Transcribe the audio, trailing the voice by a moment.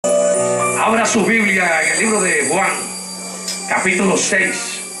Abra su Biblia en el libro de Juan, capítulo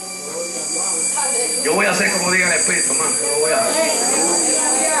 6. Yo voy a hacer como diga el Espíritu, hermano. Yo voy a hacer.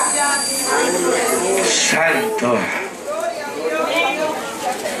 Santo.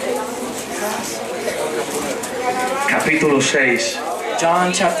 Capítulo 6.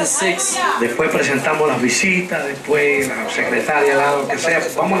 John chapter 6. Después presentamos las visitas, después la secretaria, lo que sea.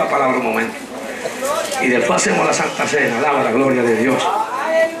 Vamos a la palabra un momento. Y después hacemos la Santa Cena. Alaba la gloria de Dios.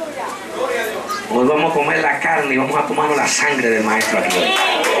 Hoy vamos a comer la carne y vamos a tomarnos la sangre del Maestro aquí.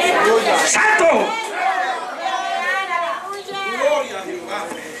 ¡Santo!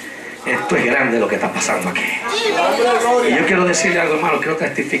 Esto es grande lo que está pasando aquí. Y yo quiero decirle algo, hermano. Quiero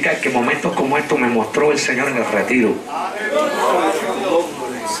testificar que momentos como estos me mostró el Señor en el retiro.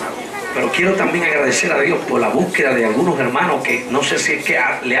 Pero quiero también agradecer a Dios por la búsqueda de algunos hermanos que no sé si es que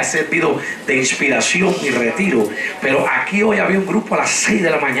le ha servido de inspiración mi retiro. Pero aquí hoy había un grupo a las 6 de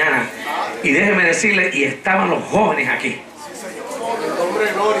la mañana. Y déjeme decirle, y estaban los jóvenes aquí.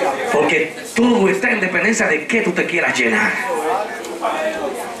 Porque todo está en dependencia de qué tú te quieras llenar.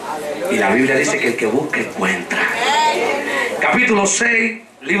 Y la Biblia dice que el que busca encuentra. Capítulo 6,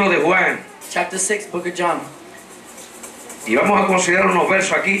 libro de Juan. Chapter 6, book of John. Y vamos a considerar unos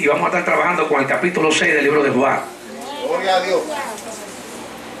versos aquí y vamos a estar trabajando con el capítulo 6 del libro de Juan. Gloria a Dios.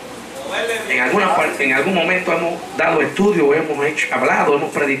 En algún momento hemos dado estudio, hemos hablado, hemos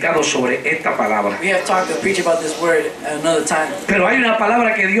predicado sobre esta palabra. We have talked and preached about this word another time. Pero hay una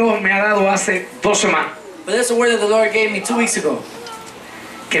palabra que Dios me ha dado hace 2 semanas. But there's a word that the Lord gave me 2 weeks ago.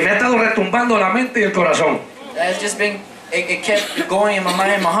 Que me ha estado retumbando la mente y el corazón. That has just been, it kept going in my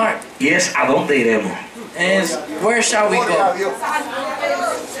mind and my heart. Y es ¿a dónde iremos? And it's, where shall we go?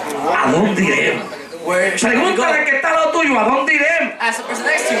 ¿A dónde iremos? Where shall we go? Pregúntale al que está al lado tuyo, ¿a dónde iremos? Ask the person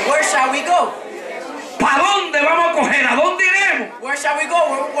next to you, where shall we go? ¿Para dónde vamos a coger? ¿A dónde iremos? Where shall we go?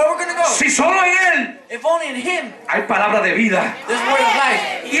 Where we're going to go? Si solo en Él If only in Him hay palabra de vida there's word of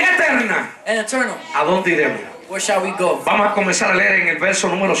life y eterna. and eternal. ¿A dónde iremos? Where shall we go? Vamos a comenzar a leer en el verso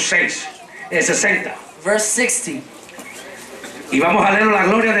número 6, el 60. Verse 60. Y vamos a leer la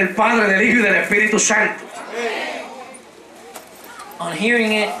gloria del Padre, del Hijo y del Espíritu Santo. On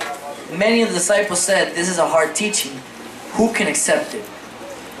hearing it, many of the disciples said, "This is a hard teaching. Who can accept it?"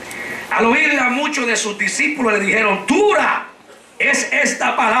 Al oírla, muchos de sus discípulos le dijeron, dura es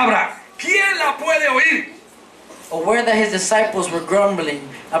esta palabra, ¿quién la puede oír? Aware that his disciples were grumbling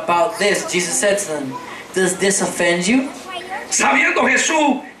about this, Jesus said to them, "Does this offend you?" Sabiendo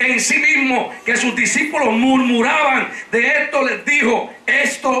Jesús en sí mismo que sus discípulos murmuraban de esto, les dijo,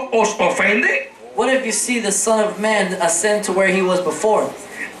 ¿esto os ofende? What if you see the Son of Man ascend to where he was before?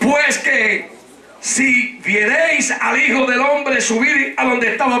 Pues que si viereis al Hijo del Hombre subir a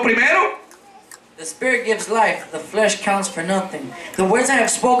donde estaba primero, The Spirit gives life, the flesh counts for nothing. The words I have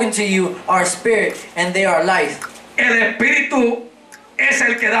spoken to you are spirit, and they are life. el Espíritu es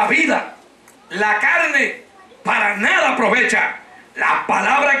el que da vida. La carne para nada aprovecha. Las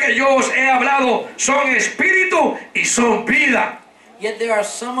palabras que yo os he hablado son espíritu y son vida. Yet there are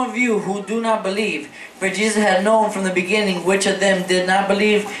some of you who do not believe, for Jesus had known from the beginning which of them did not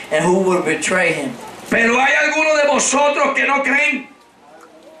believe and who would betray him. Pero hay algunos de vosotros que no creen,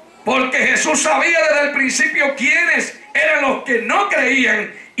 porque Jesús sabía desde el principio quiénes eran los que no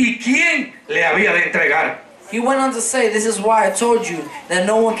creían y quién le había de entregar. He went on to say, "This is why I told you that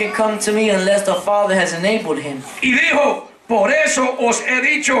no one can come to me unless the Father has enabled him." Y dijo, por eso os he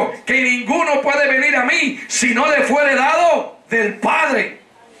dicho que ninguno puede venir a mí si no le fuere dado del Padre.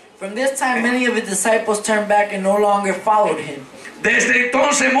 From this time, many of his disciples turned back and no longer followed him. Desde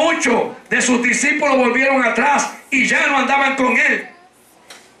entonces muchos de sus discípulos volvieron atrás y ya no andaban con él.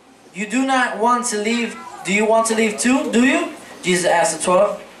 You do not want to leave. Do you want to leave too? Do you? Jesus asked the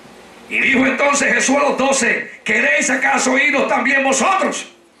 12. Y dijo entonces Jesús a los 12, ¿queréis acaso iros también vosotros?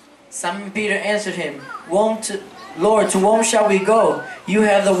 Simon Peter answered him, Lord, to whom shall we go? You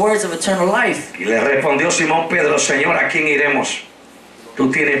have the words of eternal life. Y le respondió Simón Pedro, Señor, ¿a quién iremos? Tú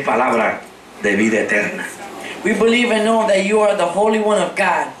tienes palabra de vida eterna. We believe and know that you are the Holy One of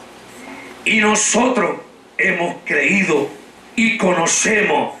God. Y nosotros hemos creído y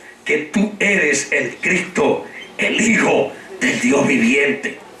conocemos que tú eres el Cristo, el Hijo del Dios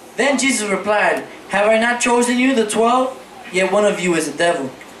viviente. Then Jesus replied, Have I not chosen you, the 12? Yet one of you is a devil.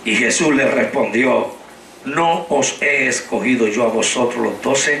 Y Jesús le respondió, no os he escogido yo a vosotros los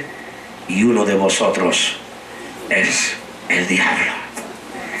 12 y uno de vosotros es el diablo.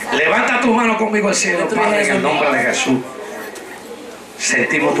 Levanta tu mano conmigo al cielo, Padre, en el nombre de Jesús.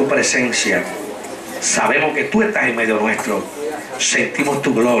 Sentimos tu presencia. Sabemos que tú estás en medio nuestro. Sentimos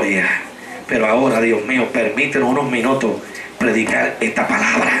tu gloria. Pero ahora, Dios mío, permítenos unos minutos predicar esta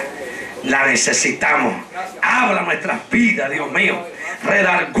palabra. La necesitamos. Habla nuestras vidas, Dios mío.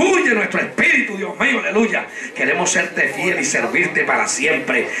 Redarguye nuestro espíritu, Dios mío, aleluya. Queremos serte fiel y servirte para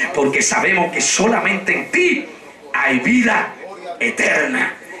siempre, porque sabemos que solamente en ti hay vida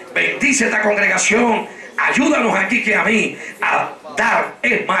eterna. Bendice esta congregación. Ayúdanos aquí que a mí a dar,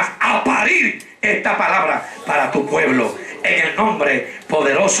 es más, a parir esta palabra para tu pueblo. En el nombre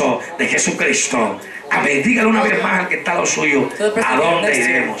poderoso de Jesucristo. Amén. Dígale una vez más al que está a lo suyo. ¿A dónde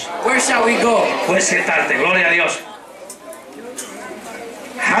iremos? Where shall we go? Puedes sentarte. Gloria a Dios.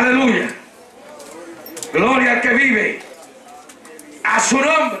 Aleluya. Gloria al que vive. A su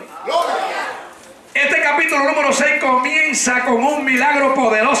nombre. Este capítulo número 6 comienza con un milagro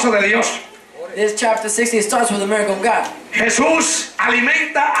poderoso de Dios. This chapter 60 starts with a miracle of God. Jesús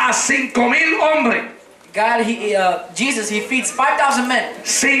alimenta a 5,000 hombres. Jesus, he feeds 5,000 men.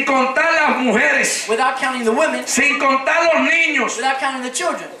 Sin contar las mujeres. Without counting the women. Sin contar los niños. Without counting the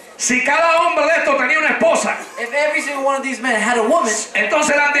children. Si cada hombre de estos tenía una esposa, if every single one of these men had a woman, entonces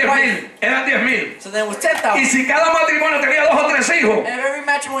eran 10,000. Eran 10,000. So then it was 10,000. Y si cada matrimonio tenía 2 o 3 hijos, and if every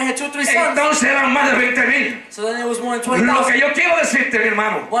matrimony had 2 or 3 sons, entonces eran más de 20,000. So then it was more than 20,000. Lo que yo quiero decirte, mi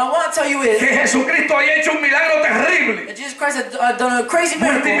hermano, what I want to tell you is que Jesucristo había hecho un milagro terrible, that Jesus Christ had done a crazy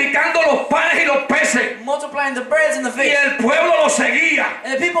miracle, multiplicando los panes y los peces, multiplying the breads and the fish, y el pueblo lo seguía,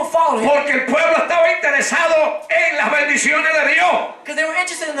 and the people followed him, porque el pueblo estaba interesado en las bendiciones de Dios. Because they were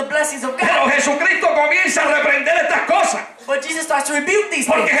interested in the blessings of God. Pero Jesucristo comienza a reprender estas cosas. But Jesus starts to rebuke these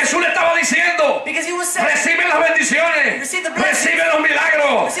Porque things. Jesús le estaba diciendo, Because he was saying, reciben las bendiciones, receive the blessings, reciben los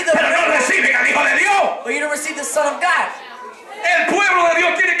milagros, receive the pero no miracles, reciben al Hijo de Dios. but you don't receive the Son of God. El pueblo de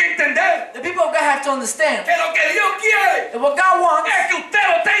Dios tiene que entender The people of God have to understand que lo que Dios quiere that what God wants es que usted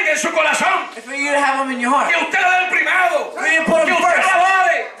lo tenga en su corazón, is for you to have him in your heart, que usted le dé el primado, for you to put que him usted first, lo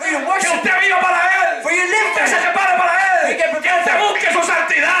adore, for you to que worship, usted viva para Él, for you to live que for se him, separe para Él, You get que prepared usted for busque su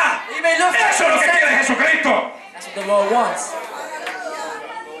santidad. You may look for Eso es lo que him. quiere Jesucristo. That's what the Lord wants.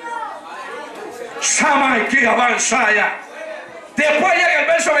 Sama y que avanzaya. Después llega el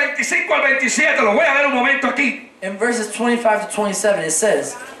verso 25 al 27, lo voy a ver un momento aquí. In verses 25 to 27 it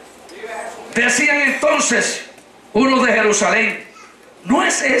says, decían entonces unos de Jerusalén, ¿no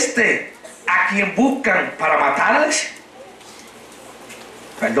es este a quien buscan para matarles?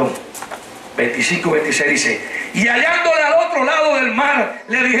 Perdón, 25-26 dice, y hallándole al otro lado del mar,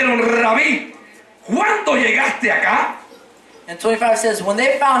 le dijeron, Rabí, ¿cuándo llegaste acá? And 25 says, when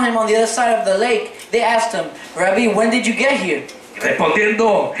they found him on the other side of the lake, they asked him, Rabbi, when did you get here?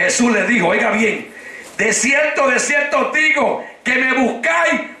 Respondiendo Jesús les dijo, oiga bien, de cierto os digo, que me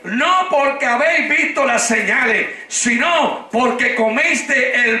buscáis no porque habéis visto las señales, sino porque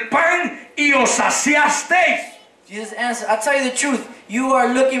comisteis el pan y os saciasteis. Jesus answered, I tell you the truth, you are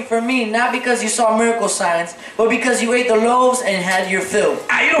looking for me not because you saw miracle signs, but because you ate the loaves and had your fill.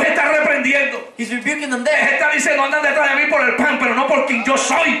 Ahí los está reprendiendo. He's rebuking them Les there. está diciendo, andan detrás de mí por el pan, pero no por quien yo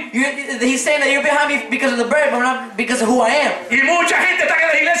soy. He's saying that you're behind me because of the bread, but not because of who I am. Y mucha gente está en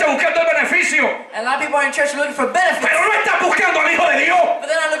la iglesia buscando el beneficio, And a lot of people are in church looking for benefits, pero no están buscando al Hijo de Dios. but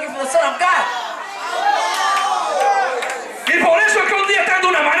they're not looking for the Son of God. Y por eso es que un día están de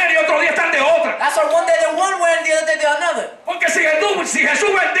una manera y otro día están de otra. That's why one day they're one way and the other day they're another. Porque si Jesús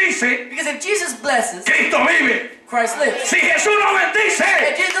bendice, Because if Jesus blesses, Cristo vive. Christ lives. Si Jesús no bendice,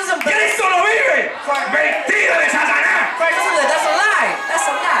 If Jesus doesn't bless, Cristo no vive. Mentira de Satanás. Christ doesn't live. That's a lie. That's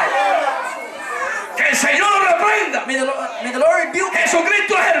a lie. Que el Señor lo reprenda. May the Lord rebuke him.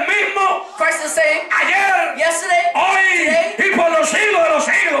 Jesucristo es el mismo Christ is saying, ayer, yesterday, hoy today, y por los siglos de los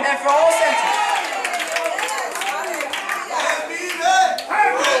siglos. and for all centuries.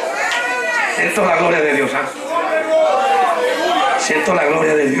 Siento la gloria de Dios. Siento la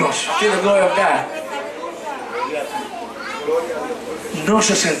gloria de Dios. Feel the glory of God. No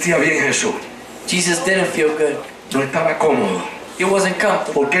se sentía bien Jesús. Jesus didn't feel good. No estaba cómodo. He wasn't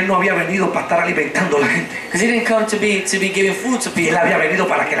comfortable. Porque Él no había venido para estar alimentando a la gente. Because he didn't come to be giving food to Él people. había venido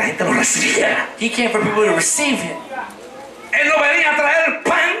para que la gente lo recibiera. He came for people to receive him. Él no venía a traer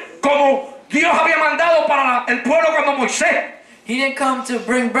pan como Dios había mandado para el pueblo cuando Moisés. He didn't come to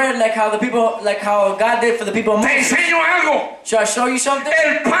bring bread like how God did for the people of Te Moses. enseño algo. Should I show you something?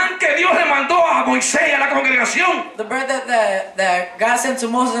 El pan que Dios le mandó a Moisés y a la congregación. The bread that God sent to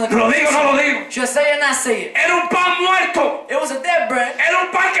Moses and the ¿Lo digo o no lo digo? Should I say it or not say it? Era un pan muerto. It was a dead bread. Era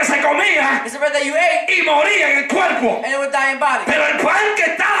un pan que se comía It's a bread that you ate y moría en el cuerpo. and it would die in body. Pero el pan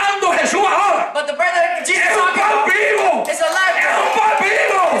que está dando Jesús ahora But the bread that Jesus es is un talking pan about, vivo. it's a live Es bread. un pan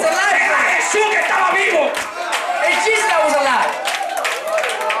vivo. It's a life Era bread. Jesús que estaba vivo. It's Jesus that was alive.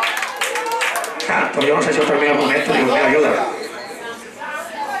 Santo, yo no sé si yo termino con esto. Dios mío, ayuda.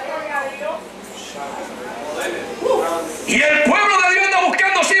 Y el pueblo de Dios anda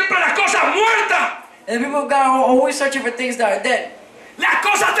buscando siempre las cosas And the people of God are always searching for things that are dead. Las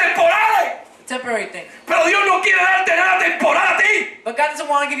cosas temporales. Temporary things. Pero Dios no quiere darte nada temporal a ti. But God doesn't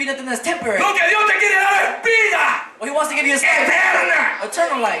want to give you nothing that's temporary. Lo que Dios te quiere dar es vida What He wants to give you is life. eterna.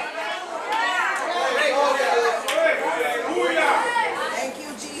 Eternal life.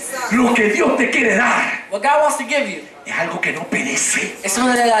 Lo que Dios te quiere dar What God wants to give you es algo que no perece. is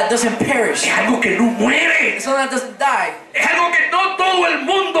something that doesn't perish. Es algo que no muere. It's something that doesn't die. Es algo que no todo el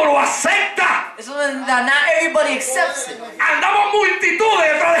mundo lo acepta. It's something that not everybody accepts it. Andamos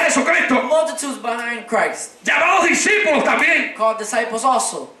multitudes detrás de Jesucristo, Multitudes behind Christ, llamados discípulos también. called disciples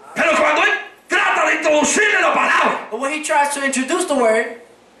also. Pero cuando Él trata de introducirle la palabra, But when He tries to introduce the word,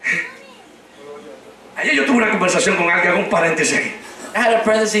 ayer yo tuve una conversación con alguien, hago un paréntesis aquí, I had a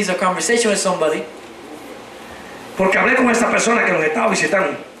parenthesis, a conversation with somebody, porque hablé con esta persona que nos estaba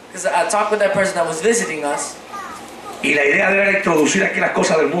visitando because I talked with that person that was visiting us, y la idea de él era introducir aquí las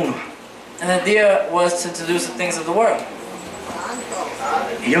cosas del mundo. and the idea was to introduce the things of the world.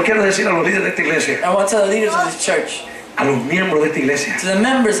 Y yo quiero decir a los líderes de esta iglesia, I want to tell the leaders of this church, a los miembros de esta iglesia, to the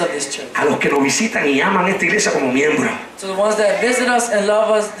members of this church, a los que nos visitan y aman esta iglesia como miembros, to the ones that visit us and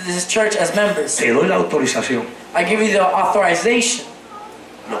love us, this church as members, te doy la autorización. I give you the authorization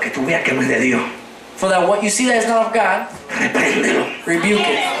Lo que tú veas que no es de Dios, for that what you see that is not of God, repréndelo. rebuke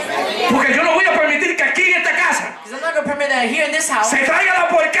it. Porque yo no voy a permitir que aquí en esta casa Because I'm not going to permit that here in this house, se traiga la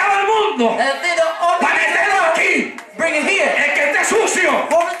porcada del mundo that they don't para meterlo aquí. bring it here. El que esté sucio,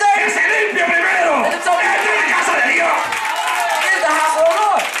 Over que there, se limpie primero. Esta es la casa de Dios. it is the house of the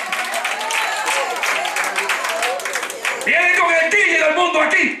Lord. Vienen con el DJ del mundo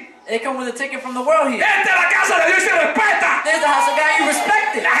aquí. They come with a ticket from the world here. Esta es la casa de Dios y se respeta. This is the house of God, you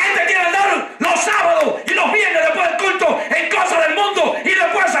respect it. La gente quiere andar los sábados y los viernes después del culto en cosas del mundo y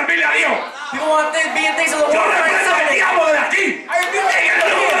después servirle a Dios. People want things, being things of the Yo world. reprendo al diablo de aquí. I rebuke En it. el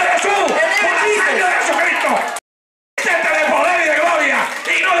nombre de Jesús, In the name por of la sangre de Jesus. Jesucristo. Vístete de poder y de gloria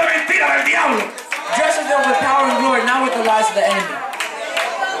y no de mentira del diablo. Dress yourself with power and glory, not with the lies of the enemy.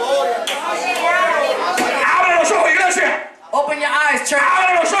 Abre los ojos, iglesia. Open your eyes, church.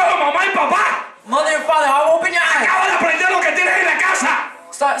 Abre los ojos, mamá y papá. Mother and father, open your eyes. Acaba de aprender lo que tienes en la casa.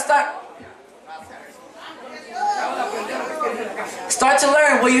 Start to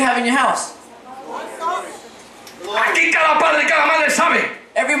learn what you have in your house. Aquí cada padre y cada madre sabe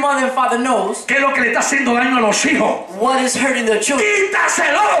Every mother and father knows qué es lo que le está haciendo daño a los hijos. what is hurting their children.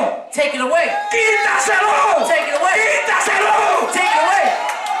 ¡Quítaselo! Take it away. ¡Quítaselo! Take it away. ¡Quítaselo! Take it away.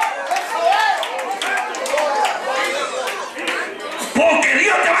 Porque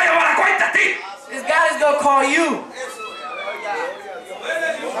Dios te va a llevar a cuenta a ti. Because God is going to call you.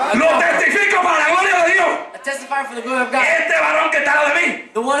 Lo testifico para la gloria de Dios. I testify for the glory of God. Este varón que está al lado de mí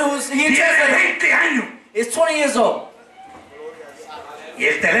The one who's here tiene translated 20 años. is 20 years old. Y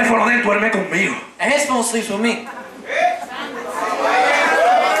el teléfono de él duerme conmigo. And his phone sleeps with me.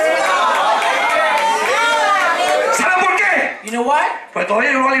 ¿Sabe por qué? You know why? Pues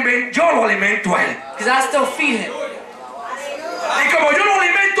todavía yo lo alimento a él. Because I still feed him. Y como yo lo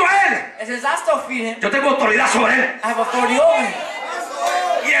alimento a él, And since I still feed him, yo tengo autoridad sobre él. I have authority over him.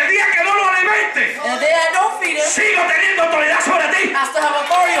 Y el día que no lo alimente, And the day I don't feed him, sigo teniendo autoridad sobre ti. I still have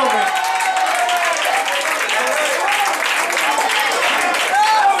authority over him.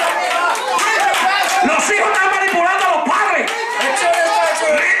 Los hijos están manipulando a los padres. The children start to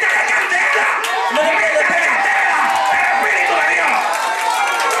 ¡Métele candela! ¡Métele candela! ¡El Espíritu de Dios!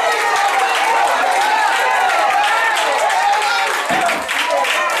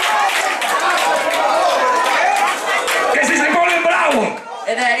 Que si se ponen bravos,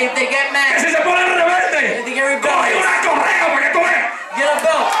 and that if they get que mad, si se ponen rebeldes, if they get coge rebellious, una correa para que tú veas. get a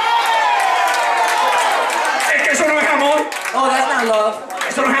belt. Es que eso no es amor. Oh, that's not love.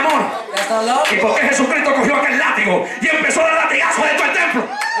 Eso no es amor. That's not love. ¿Y por qué Jesucristo cogió aquel látigo y empezó a dar latigazos dentro del templo?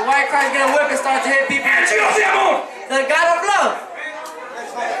 The white Christ get a whip and start to hit people. ¡El Dios de amor! The God of love.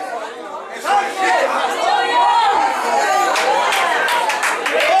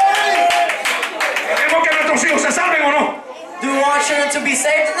 ¿Queremos que nuestros hijos se salven o no? Do you want children to be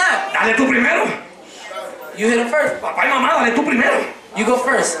saved or not? Dale tú primero. You hit them first. Papá y mamá, dale tú primero. You go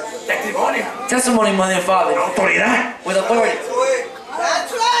first. Testimonio. Testimony, mother and father, Autoridad. with authority.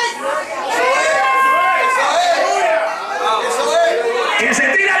 Que se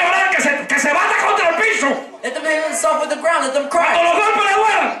tire a llorar, que se bata contra el piso. Let them hit themselves with the ground. Let them Cuando cry. los golpes le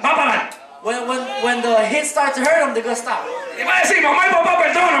duelan, va a parar. When the hits start to hurt them, they're gonna stop. Y va a decir, mamá y papá,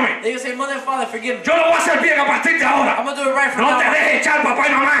 perdóname. They're gonna say, mother and father, forgive me. Yo lo voy a hacer bien a partir de ahora. I'm gonna do it right from No now te on. dejes echar, papá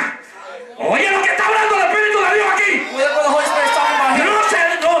y mamá. Oye lo que está hablando el Espíritu de Dios aquí. What the Holy Spirit's talking about here.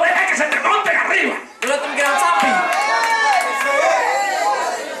 No dejes que se te monten arriba. Don't let them get on top of you.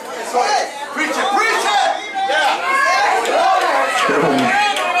 Preach it, preach it.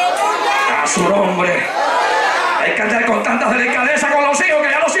 hombre. Hay que andar con tanta delicadeza con los hijos que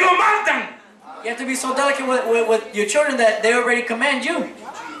ya los hijos mandan. You have to be so delicate with your children that they already command you.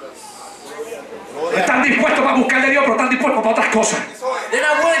 No están dispuestos para buscar de Dios, pero están dispuestos para otras cosas. They're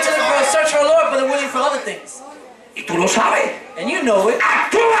not willing to search for the Lord, but they're willing for other things. Y tú lo sabes. And you know it.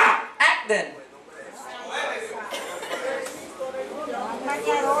 ¡Actúa! Act then.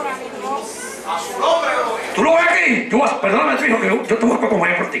 Tú lo ves aquí. Perdóname, tu hijo, que yo te busco como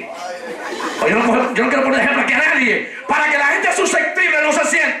ejemplo por ti. Yo no quiero poner ejemplo aquí a nadie. Para que la gente susceptible no se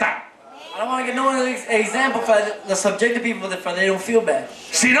sienta. I don't want to get no example for the subjective people that they don't feel bad.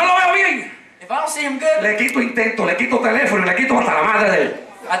 Si no lo veo bien, If I don't see him good, le quito intento, le quito teléfono, le quito hasta la madre de él.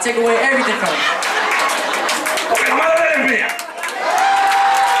 I take away everything from him. Porque la madre de él es mía.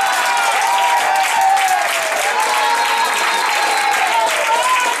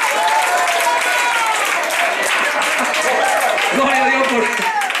 Gloria a Dios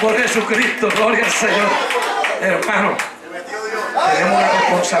por Jesucristo, gloria al Señor. Hermano, tenemos una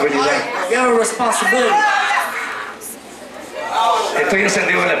responsabilidad. We have a responsibility. Estoy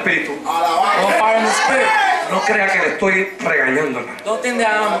encendido en el Espíritu. On fire in the spirit. No crea que le estoy regañando, hermano. Don't think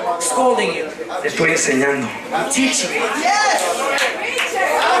that I'm scolding you. Le estoy enseñando. I'm teaching you.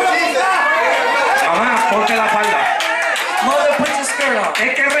 Mamá, ponte la falda. Mother, put your skirt on.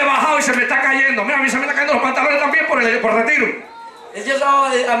 Es que he rebajado y se me está cayendo. Mira, a mí se me están cayendo los pantalones también por retiro. It's just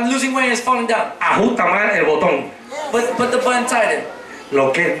I'm losing weight and it's falling down. Ajusta más el botón. Put the button tighter.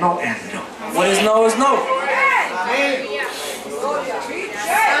 Lo que no es no. What is no is no.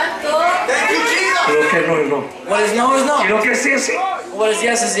 Lo que no es no. What is no is Y no. lo que sí es sí. What is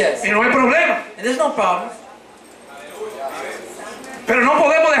yes is yes. Y no hay problema. And there's no problem. Pero no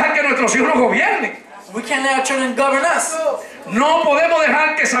podemos dejar que nuestros hijos nos gobiernen. We can't let our children govern us. No podemos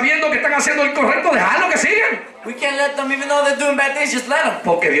dejar que sabiendo que están haciendo el correcto, dejarlo que sigan. We can't let them, even though they're doing bad things, just let them.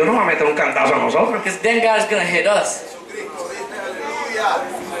 Porque Dios nos va a meter un cantazo a nosotros. Because then God is going to hit us.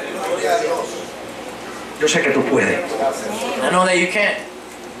 Yo sé que tú puedes. I know that you can't.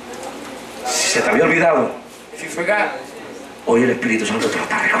 Si se te había olvidado, If you forgot, hoy el Espíritu Santo te lo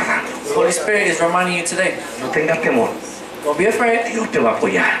está recordando. the Holy Spirit is reminding you today. No tengas temor. Don't be afraid. Dios te va a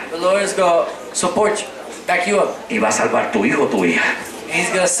apoyar. The Lord is going to support you, back you up. Y va a salvar tu hijo o tu hija. And He's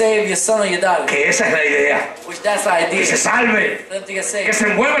going to save your son or your daughter. Que esa es la idea. Which that's the idea. Que se salve. For them to get Que saved. se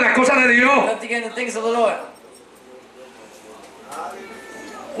envuelva en las cosas de For Dios. them to get in the things of the Lord.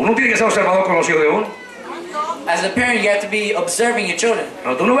 Uno tiene que ser observador con los hijos de uno. As a parent, you have to be observing your children.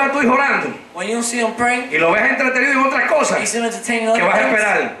 Cuando tú no ves a tu hijo orando When you don't see them praying, y lo ves entretenido en otras you cosas, see them entertaining ¿Qué other vas a things,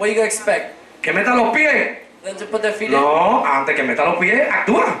 esperar? what are you going to expect? que meta los pies. Them to put their feet in? No, antes que meta los pies,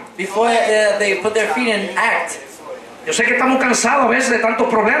 actúa. Before they put their feet in, act. Yo sé que estamos cansados a veces de tantos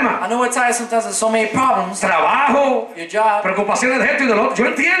problemas. I know we're tired sometimes of so many problems. Trabajo, Your job, preocupaciones de esto y de lo otro. Yo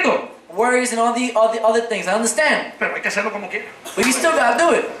entiendo. worries, and all the other things. I understand. Pero hay que hacerlo como quiera. But you still got to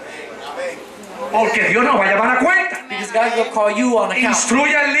do it. Porque Dios nos va a llamar a cuenta. Because God will call you on account.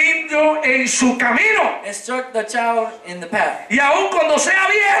 Instruye al niño en su camino. Instruct the child in the path. Y aun cuando sea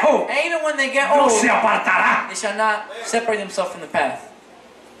viejo, And even when they get no old, se apartará. they shall not separate themselves from the path.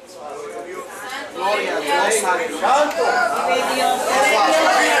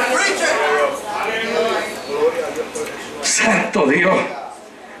 Santo Dios.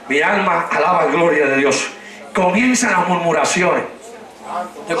 Mi alma alaba la gloria de Dios. Comienzan las murmuraciones.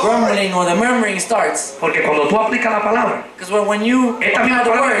 The grumbling or the murmuring starts. Porque cuando tú aplicas la palabra, Because when you esta apply misma the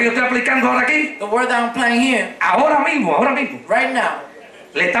palabra que yo word, estoy aplicando ahora aquí, the word that I'm applying here, ahora mismo, right now,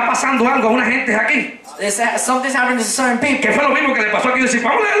 le está pasando algo a una gente aquí. something's happening to certain people. Que fue lo mismo que le pasó aquí. Decir,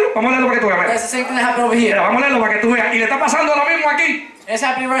 vamos a leerlo para que tú veas. That's the same thing that happened over here. Mira, vamos a leerlo para que tú veas. Y le está pasando lo mismo aquí. It's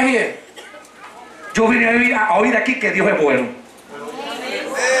happening right here. Yo vine a oír aquí que Dios es bueno.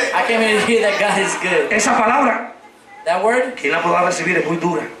 I came here to hear that God is good. Esa palabra, That word quien la podrá recibir es muy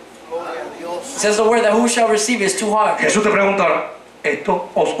dura. says the word that who shall receive is too hard. Jesús te pregunta ahora,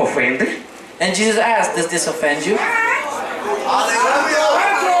 ¿esto os ofende? And Jesus asked, does this offend you?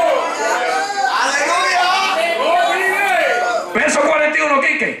 Verso 41,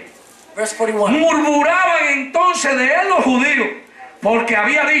 Quique. Verse 41. Murmuraban entonces de él los judíos, porque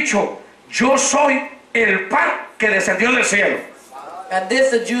había dicho, yo soy el pan que descendió del cielo. At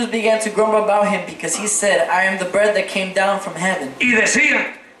this the Jews began to grumble about him because he said, I am the bread that came down from heaven. Y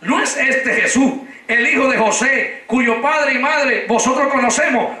decían, ¿no es este Jesús, el hijo de José, cuyo padre y madre vosotros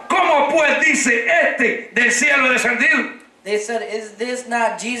conocemos? ¿Cómo pues dice este del cielo descendido? They said, is this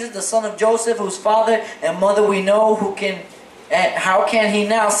not Jesus, the son of Joseph, whose father and mother we know, and how can he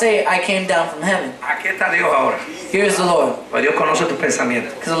now say, I came down from heaven? Aquí está Dios ahora. Here's the Lord. Pues Dios conoce tus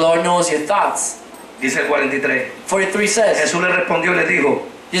pensamientos. Because the Lord knows your thoughts. Dice el 43. 43 says, Jesús le respondió y le dijo,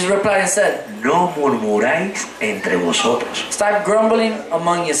 Jesus replied and said, no murmuráis entre vosotros. stop grumbling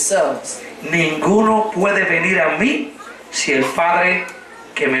among yourselves. Ninguno puede venir a mí si el Padre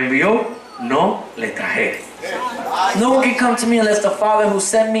que me envió no le trajere. No one can come to me unless the Father who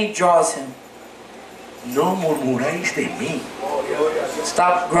sent me draws him. No murmuráis de mí.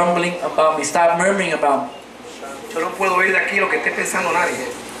 Stop grumbling about me. Stop murmuring about me. Yo no puedo oír de aquí lo que esté pensando nadie.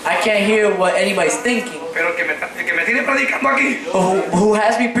 I can't hear what anybody's thinking. Pero el que me tiene predicando aquí, But who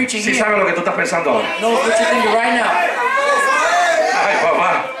has me preaching sí here sabe lo que tú estás pensando ahora. knows what you're thinking right now. Ay,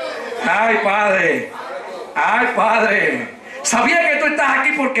 papá. Ay, Padre. Ay, Padre. ¿Sabía que tú estás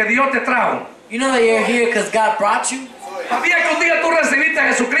aquí porque Dios te trajo? You know that you're here because God brought you? ¿Sabía que un día tú recibiste a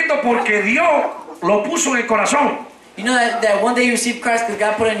Jesucristo porque Dios lo puso en el corazón? You know that one day you received Christ because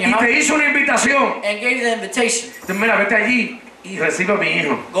God put it in your Y heart te hizo una invitación. and gave you the invitation. Entonces, mira, vete allí y recibe a mi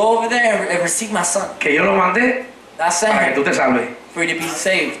hijo. Go over there and receive my son. Que yo lo mandé I sent para que tú him te salves. for you to be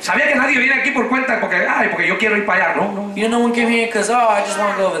saved. ¿Sabía que nadie viene aquí por cuenta porque yo quiero ir para allá? No, no. You know, no one came here because, I just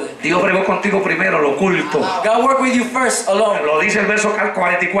want to go over there. Dios bregó contigo primero, lo oculto. God worked with you first, alone. Lo dice el verso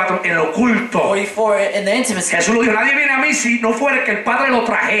 44, en lo oculto. 44, in the intimacy. Jesús lo dijo, nadie viene a mí si no fuera que el Padre lo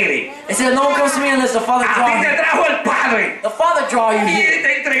trajere. It says, no one comes to me unless the Father A draws ti te you. trajo el Padre. The Father draw you Y here.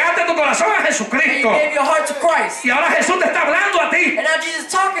 te entregaste tu corazón a And you Jesucristo. gave your heart to Christ. Y ahora Jesús te está hablando a ti. And now Jesus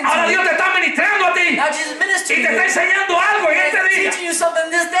is talking Ahora to Dios you. te está ministrando a ti. Now Jesus ministers Y to te está you. enseñando algo en este And día. teaching you something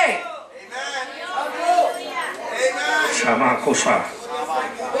this day. Sama cosa.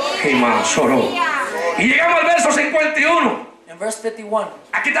 Jima soro. Y llegamos al verso 51. In verse 51,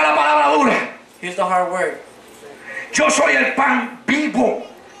 Aquí está la palabra dura. here's the hard word. Yo soy el pan vivo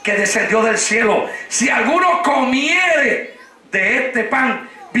que descendió del cielo. Si alguno comiere de este pan,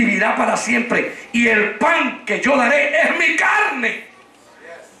 vivirá para siempre. Y el pan que yo daré es mi carne,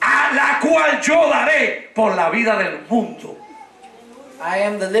 a la cual yo daré por la vida del mundo. I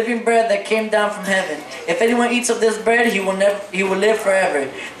am the living bread that came down from heaven. If anyone eats of this bread, he will live forever.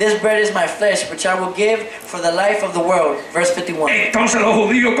 This bread is my flesh, which I will give for the life of the world. Verse 51. Entonces los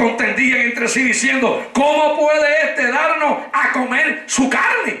judíos contendían entre sí diciendo, ¿cómo puede este darnos a comer su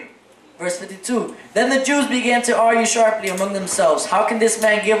carne? Verse 52. Then the Jews began to argue sharply among themselves. How can this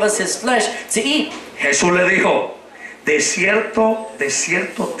man give us his flesh to eat? Jesús le dijo, de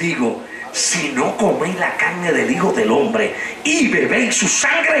cierto digo, si no coméis la carne del Hijo del Hombre y bebéis su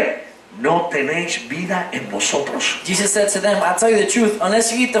sangre, no tenéis vida en vosotros. Jesus said to them, I tell you the truth,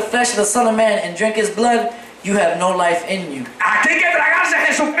 unless you eat the flesh of the Son of Man and drink his blood, you have no life in you. Aquí hay que tragarse a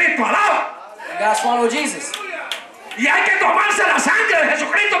Jesucristo, alaba. You gotta swallow Jesus. Y hay que tomarse la sangre de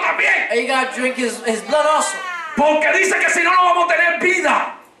Jesucristo también. And you gotta drink his blood also. Porque dice que si no, no vamos a tener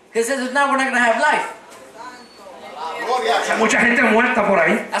vida. Because he says, if not, we're not gonna have life. Hay mucha gente muerta por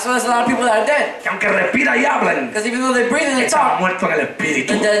ahí, That's why there's a lot of people that are dead. que aunque respira y hablan, Because even though they breathe and they están talk, muertos en el espíritu.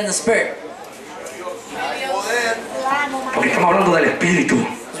 they're dead in the spirit. Porque estamos hablando del espíritu.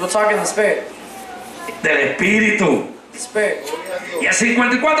 Because we're talking in the spirit. Del espíritu. The spirit. Y el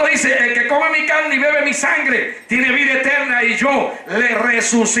 54 dice, el que come mi carne y bebe mi sangre tiene vida eterna y yo le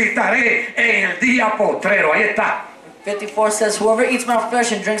resucitaré en el día postrero. Ahí está. 54 says, whoever eats my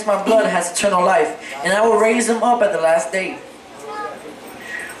flesh and drinks my blood has eternal life, and I will raise him up at the last day.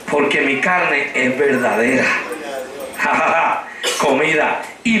 Porque mi carne es verdadera comida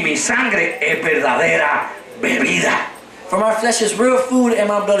y mi sangre es verdadera bebida. For my flesh is real food and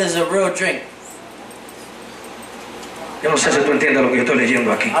my blood is a real drink. Yo no sé si tú entiendes lo que yo estoy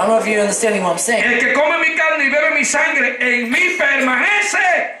leyendo aquí. I don't know if you're understanding what I'm saying. El que come mi carne y bebe mi sangre en mí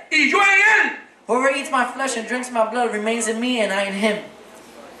permanece y yo en él. Whoever eats my flesh and drinks my blood remains in me and I in him.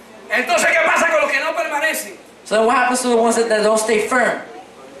 Entonces, ¿qué pasa con los que no permanecen? So then what happens to the ones that don't stay firm?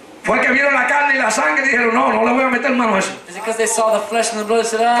 Fue que vieron la carne y la sangre y dijeron, no le voy a meter mano a eso. Is it because they saw the flesh and the blood and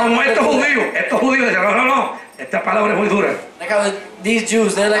said, ah, Como estos judíos dijeron, no, esta palabra es muy dura. like how these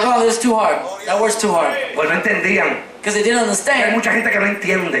Jews, they're like, oh, this is too hard. That word's too hard. Pues no entendían. Because they didn't Hay understand. mucha gente que no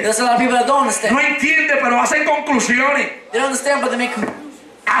entiende. There's a lot of people that don't understand. No entiende, pero hacen conclusiones, They don't understand, but they make.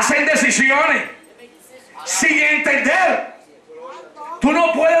 hacen decisiones sin entender. Tú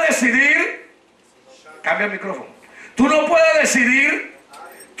no puedes decidir. Cambia el micrófono. Tú no puedes decidir.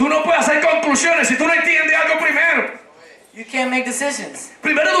 Tú no puedes hacer conclusiones si tú no entiendes algo primero. You can't make decisions.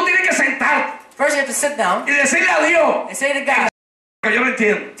 Primero tú tienes que sentarte First, you have to sit down y decirle a Dios and say to God, que yo no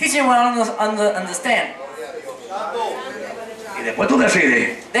entiendo. teach me what I don't understand. Y después tú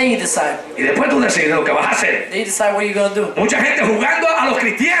decides. Then you decide. Y después tú decides lo que vas a hacer. Then you decide what you're going to do. Mucha gente jugando a los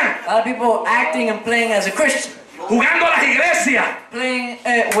cristianos, A lot of people acting and playing as a Christian, jugando a las iglesias, playing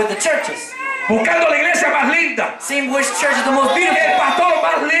with the churches, buscando la iglesia más linda, seeing which church is the most beautiful, el pastor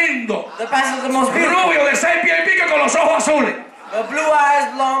más lindo, the pastor is the most beautiful, rubio de 6 pies y pico con los ojos azules. Blue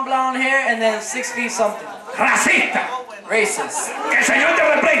eyes, long blonde hair, and then 6 feet something. Racista. Racist. Que el Señor te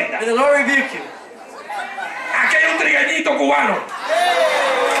reprenda. May the Lord rebuke you. Aquí hay un trigueñito cubano.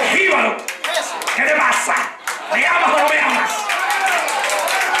 Jíbaro. ¿Qué te pasa? ¿Me amas o no me amas?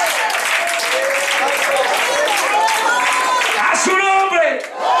 A su nombre.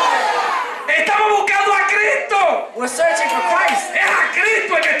 Estamos buscando a Cristo. We're searching for Christ. Es a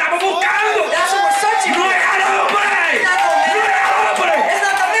Cristo el que estamos buscando. That's what we're searching No for. es al hombre. It's not the No man. es al hombre. It's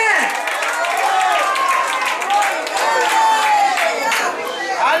not the man.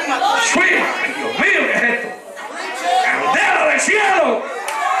 Ay, Dios mío, ¿qué es esto? ¡Candela del cielo!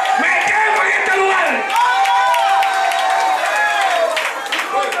 ¡Me quemo en este lugar!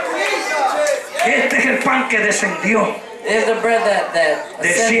 Este es el pan que descendió It's the bread that del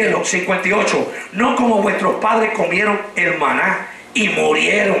ascended. cielo. 58. No como vuestros padres comieron el maná y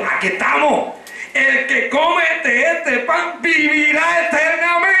murieron. Aquí estamos. El que come de este pan vivirá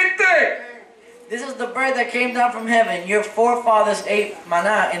eternamente. This is the bread that came down from heaven. Your forefathers ate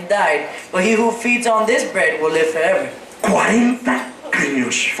manna and died, but he who feeds on this bread will live forever. 40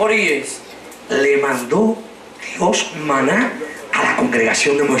 años 40 years. le mandó Dios maná a la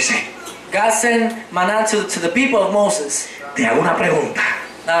congregación de Moisés. God sent manna to the people of Moses. Te hago una pregunta.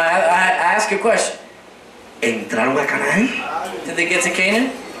 Now I ask you a question. ¿Entraron a Canaán? Did they get to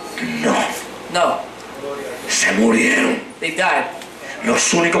Canaan? No. No. Se murieron. They died.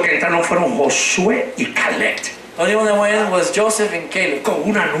 Los únicos que entraron fueron Josué y Caleb. The only one that went in was Joseph and Caleb, Con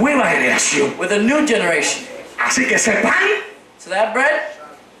una nueva generación. with a new generation. Así que ese pan So that bread,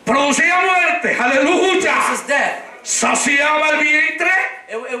 producía muerte. Aleluya. this is death. Saciaba el vientre.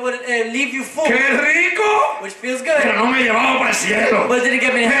 It would leave you full, ¡Qué rico! which feels Pero good, no me llevaba para el cielo. but didn't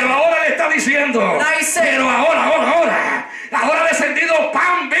get me in Pero heaven. ahora le está diciendo. Now he's saying- Pero ahora ha descendido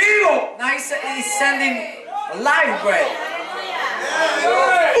pan vivo. Now he's sending live bread,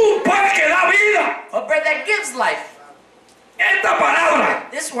 Un pan que da vida. a bread that gives life. Esta palabra,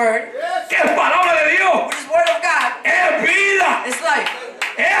 This word, que es palabra de Dios, which is word of God, es vida. is life.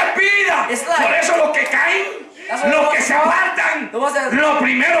 Es vida. It's life. Por eso los que caen, That's what los the que ones se that- apartan, the ones that- lo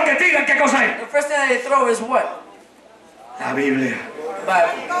primero que tiran, ¿qué cosa es? The first thing that they throw is what? La Biblia. The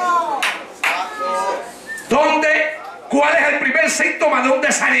Bible. ¿Dónde? ¿Cuál es el primer síntoma de un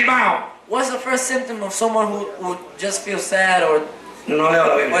desanimado? What's the first symptom of someone who just feels sad or No leo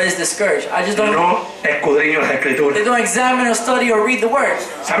la Biblia. is discouraged? I just don't. No escudriño las escrituras. They don't examine or study or read the word.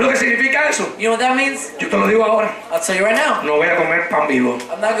 ¿Sabes lo que significa eso? You know what that means? Yo te lo digo ahora. I'll tell you right now. No voy a comer pan vivo.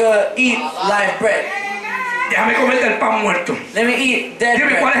 I'm not gonna eat live bread. Déjame comerte el pan muerto. Let me eat dead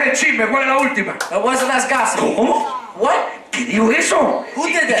Dime cuál bread. es el chisme, cuál es la última. But what's the last gossip? ¿Cómo? What? ¿Quién dijo eso? Who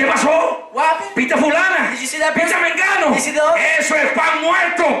did that? ¿Qué pasó? What happened? ¿Pita fulana? Did you see that ¿Pita person? mengano? Did you see those? Eso es pan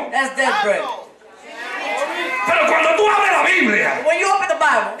muerto. That's dead bread. Pero cuando tú abres la Biblia When you open the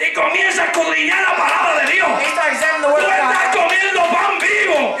Bible y comienzas a escudriñar la palabra de Dios, and you start examining the tú word of estás God, comiendo pan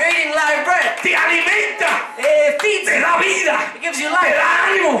vivo. you're eating live bread. Te alimenta, It feeds te you. da vida, It gives you te life. da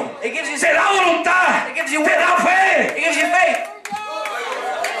ánimo, It gives you te da voluntad, It gives you te da fe. It gives you faith.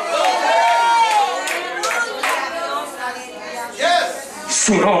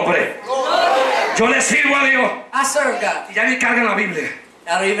 Su nombre. Yo le sirvo a Dios. I serve God. Y ya ni cargan la Biblia.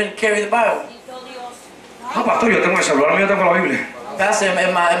 I don't even carry the Bible. No, pastor, yo tengo el celular, yo tengo la Biblia. Pastor,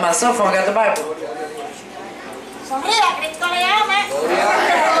 in my cell phone, I got the Bible. Sonríe, Cristo le ama.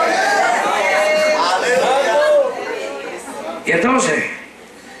 Y entonces,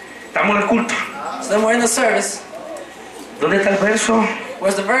 estamos en el culto. So then we're in the service. ¿Dónde está el verso?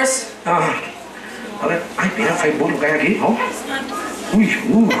 Where's the verse? Ah, a ver, ay, mira Facebook lo que hay aquí, ¿no?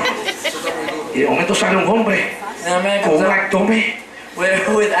 Uy, Y de momento sale un hombre And a man con comes un up abdomen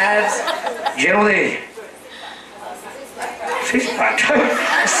with abs. lleno de... Sí, no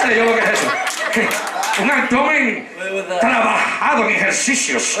sé yo lo que es eso. Un abdomen With trabajado en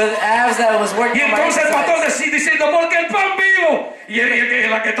ejercicios. abs that was Y working on my entonces el pastor exercise. diciendo, porque el pan vivo. Y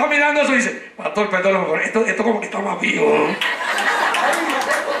la que está mirando eso dice, pastor, perdón, esto como que está más vivo, ¿no?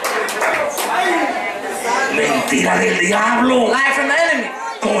 Mentira del diablo. Lie from the enemy.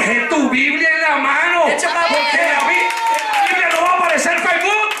 Coge tu Biblia en la mano. Get your Bible. Porque en la Biblia no va a aparecer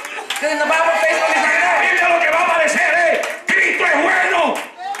Facebook. Because in the Bible, Facebook is not En la there. Biblia lo que va a aparecer es, Cristo es bueno. In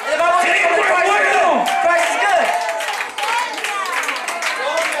the Bible, Cristo Facebook es is bueno. good. Christ is good.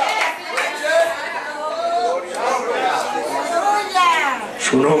 Aleluya.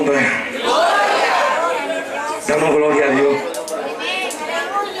 Su nombre. Damos gloria a Dios.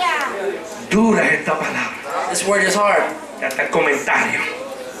 Aleluya. Dura es esta palabra. This word is hard. Ya está el comentario.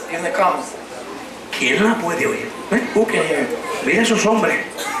 Even the comments. ¿Quién la puede oír? Who can hear? Mira esos hombres.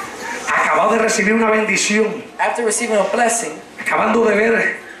 Acabado de recibir una bendición. After receiving a blessing, acabando de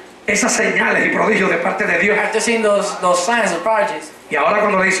ver esas señales y prodigios de parte de Dios. After seeing those signs and prodigies, Y ahora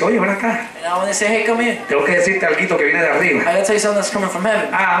cuando le dice, oye, ven acá, and now when they say, hey, come here, tengo que decirte algo que viene de I arriba. gotta tell you something that's coming from heaven.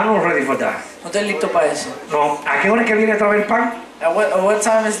 Ah, I'm not ready for that. No estoy listo para eso. No, ¿a qué hora es que viene otra vez el pan? At what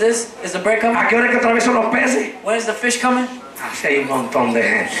time is this? Is the bread coming? ¿A qué hora es que otra vez son los peces? When is the fish coming? Así hay un montón de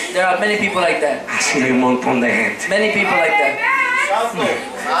gente. There are many people like that. Así hay un montón de gente. Many people like that.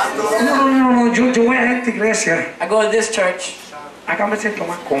 No, yo voy a esta iglesia. I go to this church. Acá me siento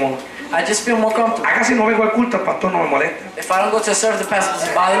más cómodo. I just feel more comfortable. Acá si no vengo al culto, el pastor no me molesta. If I don't go to serve, the pastor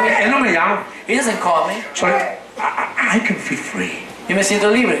doesn't bother me. Él no me llama. He doesn't call me. So I can feel free. Yo me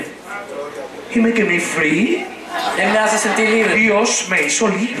siento libre. He making me free. Él me hace sentir libre. Dios me hizo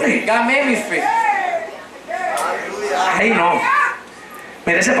libre. God made me free. Ay, no.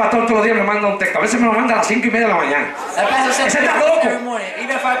 Mira, ese pastor todos los días me manda un texto. A veces me lo manda a las 5:30 de la mañana. That pastor sends Ese me está a text loco. every morning,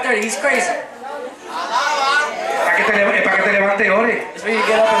 even at 5:30. He's crazy. Para que te levantes y ores. It's for you to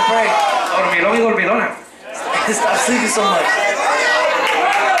get up and pray. Dormilón y dormilona. Stop sleeping so much.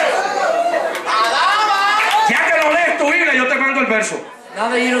 Ya que no lees tu Biblia, yo te mando el verso. Now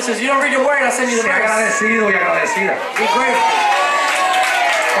that you don't read your word, I'll send you the Sea verse. agradecido y agradecida. Be grateful.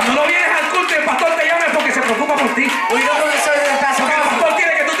 Cuando no vienes al culto y el pastor te llama es porque se preocupa por ti. When you don't go to the service, the pastor Porque el calls you. pastor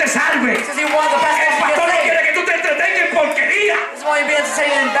quiere que tú te salves. Because he wants the pastor El to pastor no get quiere saved. que tú te entretengas en porquería. He doesn't want you to be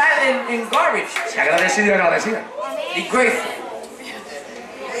entertained in garbage. Sea agradecido y agradecida. Be grateful.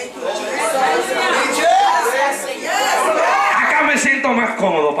 Acá me siento más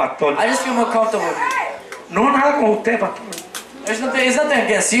cómodo, pastor. I just feel more comfortable. No nada con usted, pastor. It's nothing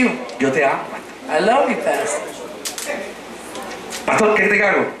against you. Yo te amo, pastor. I love you, Pastor. Pastor, ¿qué te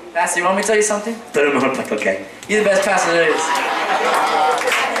hago? Pastor, you want me to tell you something? Tú eres el mejor pastor que hay. You're the best pastor there is.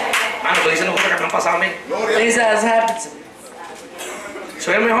 Mano, estoy diciendo cosas que me han pasado a mí. Things that has happened to me.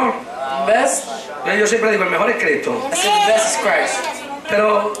 Soy el mejor. Best? Yo siempre digo, el mejor es Cristo. I said the best is Christ.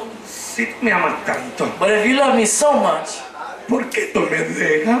 Pero si tú me amas tanto, But if you love me so much, ¿por qué tú me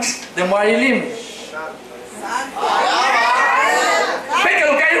dejas? then why do you leave me? Ve que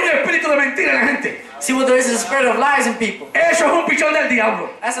lo que hay es un espíritu de mentira en la gente. See what there is a spirit of lies in people. Eso es un pichón del diablo.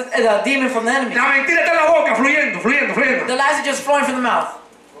 That's a demon from the enemy. La mentira está en la boca, fluyendo, fluyendo, fluyendo. The lies are just flowing from the mouth.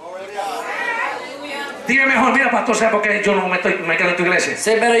 Dime mejor, mira, pastor, ¿sabes por qué yo no me quedo en tu iglesia?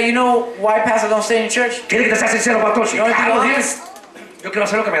 Say better, you know why pastor don't stay in church? ¿Quieres que te sea sincero, pastor? Sí, You want to be claro, dime. honest? Yo quiero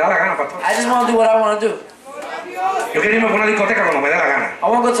hacer lo que me da la gana, pastor. I just want to do what I want to do. Yo quiero irme por una discoteca cuando me dé la gana. I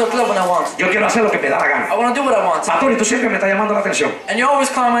want to go to a club when I want. Yo quiero hacer lo que me da la gana. I want to do what I want. Pastor, y tú siempre me estás llamando la atención. And you always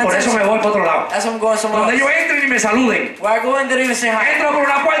call my Por eso me attention. voy para otro lado. That's why I'm going somewhere Donde else. ellos entren y me saluden. Where I go in, they don't even say hi. Entro por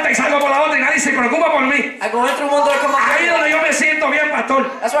una puerta y salgo por la otra y nadie se preocupa por mí. I go in through one door, come out Ahí es the other. donde yo me siento bien, pastor.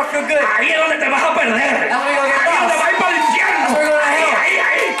 That's why I feel good. Ahí es donde te vas a perder. That's where you're gonna get Ahí es donde lost. vas a ir para el infierno. That's where you're gonna hell.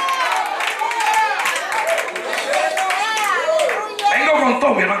 Ahí. Vengo con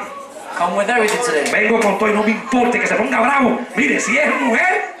todo, mi hermano. Come with everything today. Vengo con todo y no me importa que se ponga bravo. Mire, si es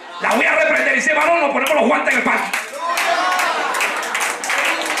mujer, la voy a reprender. Y si es varón, nos ponemos los guantes en el parque.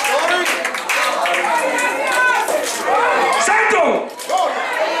 ¡Santo!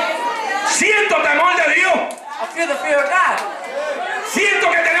 Siento temor de Dios. I feel the fear of God.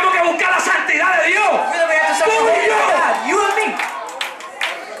 Siento que tenemos que buscar la santidad de Dios. I feel that we have to serve Tú the y fear of yo. God. You and me.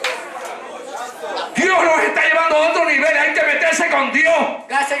 Dios nos está llevando a otro nivel. Hay que meterse con Dios.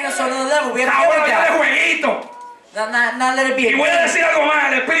 God's taking us to another level. We have to Está go bueno with ya de God. jueguito. Not let it be Y a voy a game. decir algo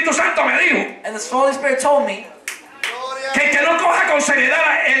más. El Espíritu Santo me dijo And the Holy Spirit told me que el que no coja con seriedad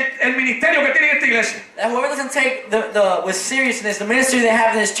el ministerio que tiene esta iglesia, that whoever doesn't take with seriousness the ministry they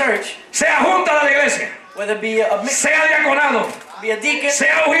have in his church, sea junta de la iglesia, whether it be a sea diaconado, be a deacon,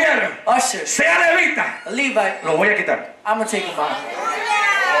 sea ujier, usher, sea levita, a Levite, lo voy a quitar. I'm gonna take him out.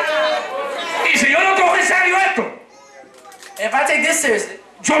 Y si yo no cojo en serio esto, And if I take this seriously,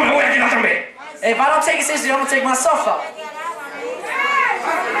 yo me voy a quitar también. if I don't take it seriously, I'm gonna take myself out.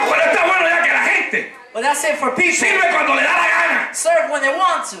 Pero está bueno ya que la gente But that's it for people. sirve cuando le da la gana. Serve when they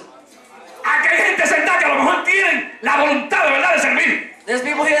want to. Aquí hay gente sentada que a lo mejor tienen la voluntad de verdad de servir There's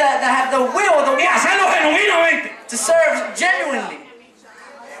people here that have the will, the y want hacerlo genuinamente. to serve genuinely.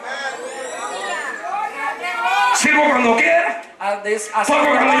 Sirvo cuando quiera, I serve toco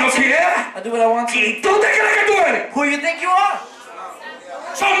when I cuando yo want to. quiera. I do what I want to. ¿Y tú te crees que tú eres? Who you think you are?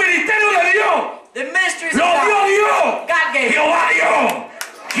 Son ministerios de Dios. The ministries Lo of dio God. Dios. God gave it. Jehová dio.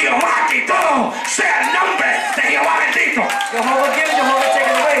 Jehová quitó. Sea el nombre de Jehová bendito. Jehovah given, Jehovah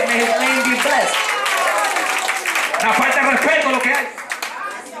taken away. May his name be blessed. Una falta de respeto lo que hay.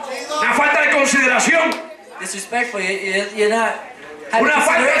 Una falta de consideración. Disrespectful. You're not having Una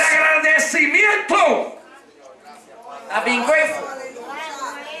falta de consideration. agradecimiento. Not being grateful.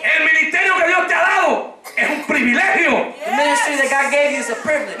 El ministerio que Dios te ha dado es un privilegio. privilegio. The ministry that God gave you is a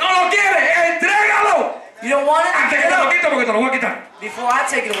privilege. No lo quieres, entrégalo. You don't want it? Antes que te lo quite, porque te lo voy a quitar. Before I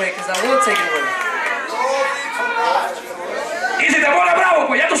take it away, because I will take it away. Y si te pones bravo,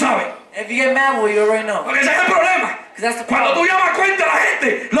 pues ya tú sabes. If you get mad, well, you already know. Porque ese es el problema. That's the Cuando tú problem. llamas cuenta a la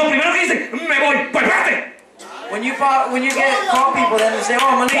gente, lo primero que dicen, me voy, pues vete. When you call people, then they say, oh,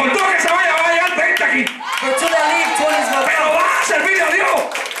 I'm going to Por leave. todo que se vaya, va a llegar 20 aquí. For two that leave, 20 is going to Pero come. vas a servir a Dios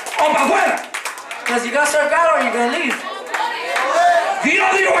o para afuera. Because you got to serve God or you're going to leave. Dios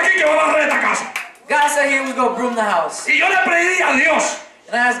dijo aquí que va a barrer esta casa. God said, here we go, broom the house. Y yo le pedí a Dios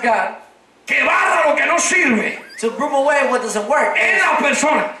And I asked God que barra lo que no sirve to broom away what doesn't work en las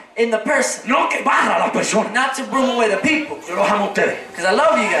personas. in the person. No que barra a las personas. Not to broom away the people. Yo los amo a ustedes. Because I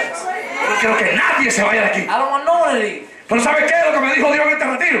love you guys. Yo no quiero que nadie se vaya de aquí. I don't want no one to leave. Pero ¿sabes qué es lo que me dijo Dios en este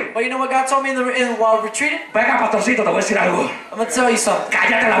retiro? But you know what God told me while retreating? Venga, pastorcito, te voy a decir algo. I'm going to tell you something.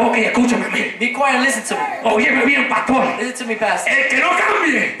 Cállate la boca y escúchame a mí. Be quiet and listen to me. Óyeme bien, pastor. Listen to me, Pastor. El que no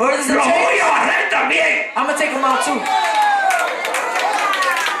cambie, But it's a lo change. voy a barrer también. I'm going to take them out too.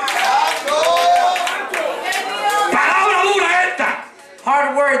 Palabra dura esta.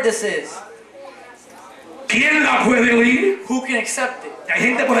 Hard word this is. ¿Quién la puede oír? Who can accept it? Hay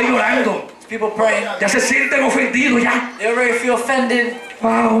gente por ahí llorando. There's people praying. Ya se sienten ofendidos ya. They already feel offended.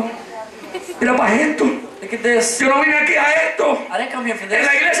 Wow. Mira para esto. Look at this. Yo no vine aquí a esto. I didn't come here for En this.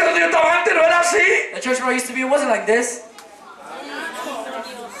 la iglesia donde yo estaba antes no era así. The church where I used to be, it wasn't like this.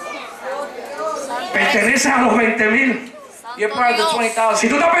 Perteneces a los 20,000. You're part of the 20,000. Si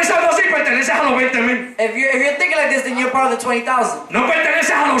tú estás pensando así, perteneces a los 20,000. If you're thinking like this, then you're part of the 20,000. No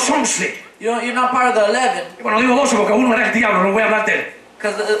perteneces a los 11. You're not part of the 11. Bueno, digo 12 porque uno era el diablo, no voy a hablar de él.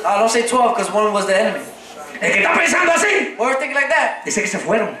 Because I don't say 12 because one was the enemy. El que está pensando así, Or thinking like that, dice que se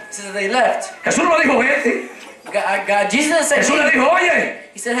fueron. since they left. Jesús no dijo, vete. Jesus said, Jesús le dijo, oye,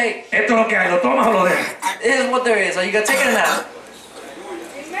 he said, hey, esto es lo que hay, lo tomas o lo dejas. this is what there is. Are you going to take it or not?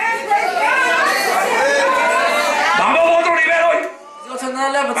 Vamos a otro nivel hoy. Let's go to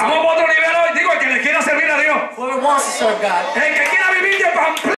another level Vamos today. a otro nivel hoy. Digo, el que le quiera servir a Dios. Whoever wants to serve God. El que quiera vivir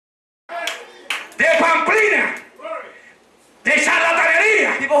de pamplina, de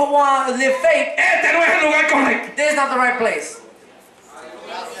charlatanería. People who want to live fake, Este no es el lugar correcto. this is not the right place.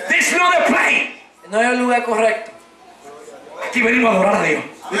 This is not the place. No es el lugar correcto. Aquí venimos a adorar a Dios.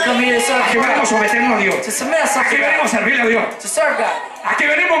 We come here to serve Aquí venimos a God. someternos a Dios. To submit ourselves Aquí to venimos a God. servirle a Dios. To serve God. Aquí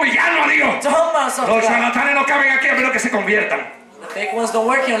venimos a humillarnos a Dios. To humble ourselves Los to God. charlatanes no caben aquí a menos que se conviertan. The fake ones don't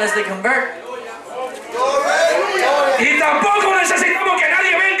work here unless they convert. Y tampoco necesitamos que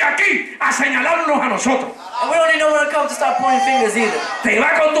nadie venga aquí a señalarnos a nosotros. And we don't need no one to come to start pointing fingers either. Te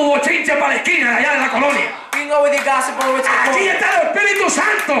va con tu bochinche para la esquina de allá de la colonia. You can go with your gossip over to the Aquí corner. está el Espíritu The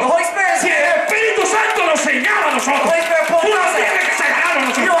Santo. Holy Spirit is Si el here. Espíritu Santo nos señala a nosotros, Holy Spirit tú points no us tienes out. que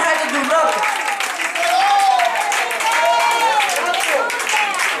señalarnos a You nosotros. don't have to do nothing.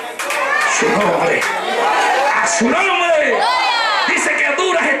 Su nombre. A su nombre. Dice que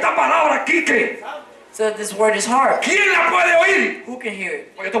dura es esta palabra aquí que So this word is hard. ¿quién la puede oír? Who can hear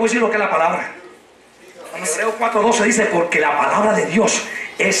it? Pues yo te voy a decir lo que es la palabra. En Hebreos 4:12 dice, porque la palabra de Dios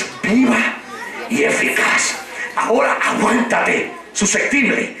es viva y eficaz. Ahora aguántate,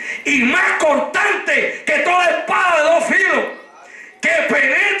 susceptible, y más cortante que toda espada de dos filos, que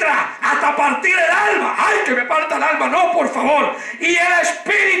penetra hasta partir el alma. ¡Ay, que me parta el alma! No, por favor. Y el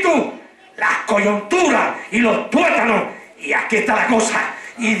espíritu, las coyunturas y los tuétanos. Y aquí está la cosa.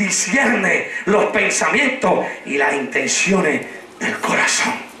 Y discierne los pensamientos y las intenciones del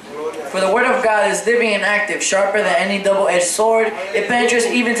corazón. For the word of God is living and active, sharper than any double-edged sword. It penetrates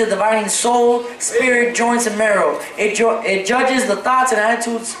even to dividing soul, spirit, joints, and marrow. It judges the thoughts and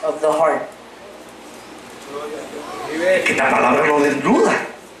attitudes of the heart. Que esta palabra no desnuda.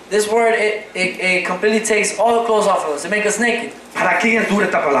 This word, it completely takes all the clothes off of us. It makes us naked. ¿Para quién es dura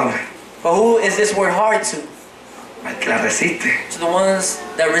esta palabra? But who is this word hard to? Para el que la resiste, To the ones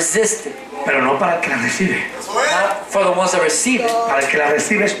that resist it. pero no para el que la recibe. Not for the ones that receive it. Para el que la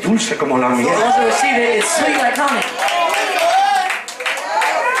recibe es dulce como la For the miel. ones that receive it, it's sweet like honey.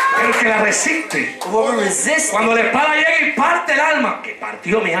 Pero el que la resiste, But whoever resists it, cuando la espada llega y parte el alma, que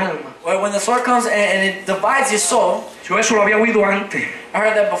partió mi alma. when the sword comes and it divides your soul, Yo eso lo había oído antes. I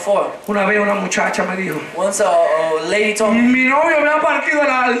heard that before. Una vez una muchacha me dijo, Once a lady told me, mi novio me ha partido el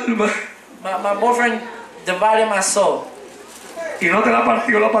alma. my boyfriend divided my soul. Y no te la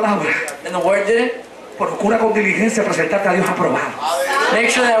partió la palabra. And the word did it. Procura con diligencia presentarte a Dios aprobado. Make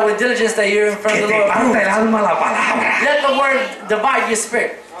sure that with diligence that you're in front Que of the te Lord. parta el alma la palabra. Let the word divide your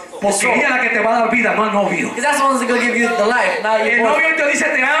spirit. Your Porque soul. ella es la que te va a dar vida, no el novio. Because that's the ones that going to give you the life, not your El boyfriend. novio te dice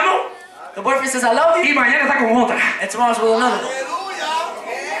te amo The boyfriend says, I love you, y mañana está con otra. and tomorrow's with another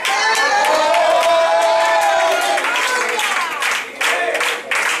one.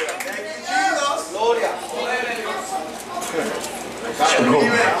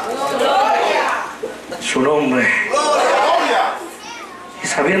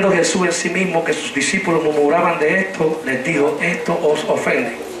 Sabiendo Jesús en sí mismo que sus discípulos murmuraban de esto, les dijo, esto os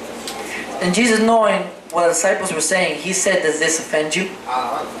ofende. And Jesus, knowing what the disciples were saying, he said, does this offend you?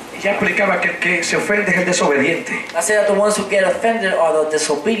 Y ya explicaba que el que se ofende es el desobediente, I said that the ones who get offended are the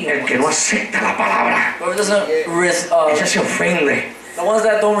disobedient el que no ones. acepta la palabra. Whoever doesn't Ese se ofende the ones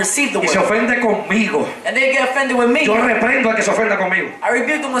that don't receive the y se word. ofende conmigo. And they get offended with me. Yo reprendo al que se ofenda conmigo. I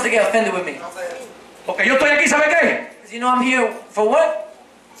rebuke the ones that get offended with me. Porque yo estoy aquí, ¿sabe qué? Because you know I'm here for what?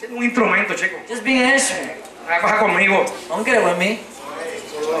 Siendo un instrumento, chico. Just being an instrument. Una cosa conmigo. Don't get it with me.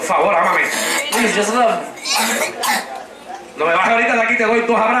 Por favor, ámame. Please, just love me. No me bajes ahorita de aquí, te doy 2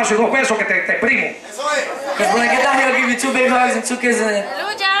 abrazos y 2 besos que te exprimo. Because when I get down here, I'll give you 2 big hugs and 2 kisses.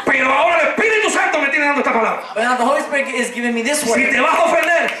 Aleluya. Pero ahora el Espíritu Santo me tiene dando esta palabra. But now the Holy Spirit is giving me this word. Si te vas a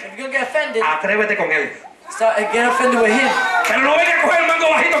ofender, If you're going to get offended, atrévete con Él. get offended with him. Pero no venga a coger el mango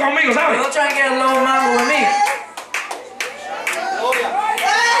bajito conmigo, ¿sabes? Don't try and get a low mango with me.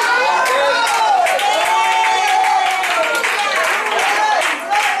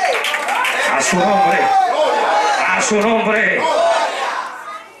 A su nombre. A su nombre.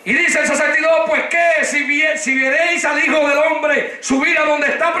 Y dice el 62, pues que si veréis al Hijo del Hombre subir a donde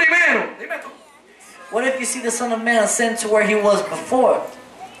está primero. Dime tú. What if you see the Son of Man ascend to where he was before?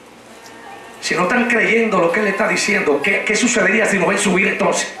 Si no están creyendo lo que Él está diciendo, ¿qué sucedería si lo ven subir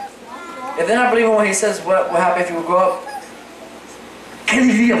entonces? If they're not believing what he says, what would happen if he would go up? ¿Qué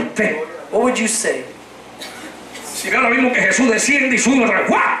diría usted? What would you say? Si ve ahora mismo que Jesús desciende y sube otra vez,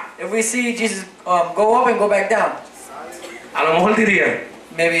 ¡guau! If we see Jesus go up and go back down, A lo mejor diría,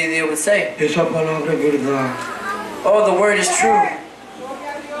 maybe they would say, esa palabra es verdad. oh, the word is true.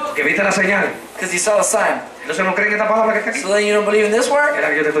 ¿Que viste la señal? Because you saw the sign. Entonces no creen esta palabra que está aquí. So then you don't believe in this word? Es la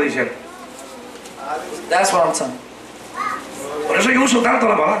que yo te estoy diciendo. That's what I'm telling you. Por eso yo uso tanto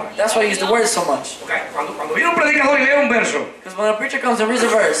la palabra. That's why I use the word so much. Okay. Cuando viene un predicador y lee un verso Because when a preacher comes and reads a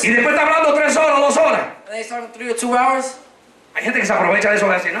verse, y después está hablando 3 horas, 2 horas, and they start 3 or 2 hours, hay gente que se aprovecha de eso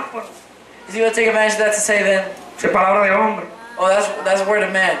y decir, no, pues, is he going to take advantage of that to say then, esa es palabra de hombre. oh, that's a word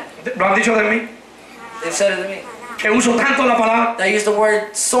of man. Lo han dicho de mí, They've said it to me. que uso tanto la palabra. That I use the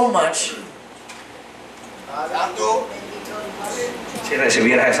word so much. Si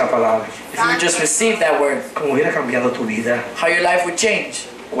recibieras esa palabra, If you would just receive that word, cómo hubiera cambiado tu vida, how your life would change.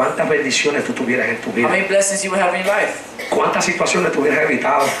 cuántas bendiciones tú tuvieras en tu How vida, many blessings you would have in your life. cuántas situaciones tú hubieras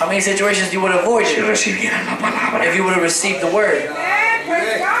evitado How many situations you would avoid si recibieras la palabra if you would have received the word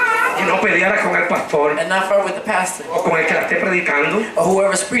y no pelearas con el pastor and not fight with the pastor o con el que la esté predicando. or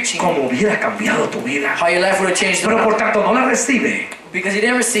whoever's preaching. Cómo hubiera cambiado tu vida. How your life would have changed. Pero por tanto no la recibe, Because you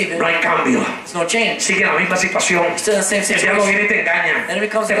didn't receive it, no hay cambio, there's no change. sigue la misma situación. Still in the same El diablo situation. viene y te engaña, Enemy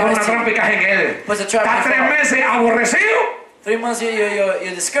comes te and pone lies una to you. trampa y caes en él. Puts a trap Estás in 3 your meses aborrecido 3 months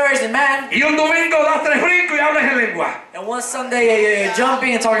you're discouraged and mad, y un domingo das 3 brincos y hablas en lengua. and one Sunday you're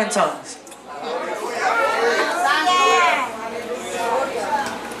jumping and talking in tongues.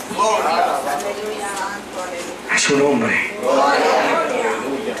 A su nombre.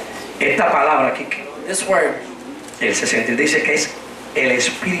 Esta palabra aquí, This word, el 60 dice que es el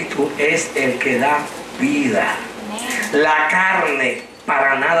espíritu es el que da vida. La carne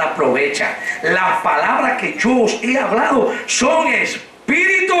para nada aprovecha. Las palabras que yo os he hablado son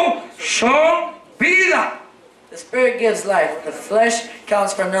espíritu, son vida. the spirit gives life. The flesh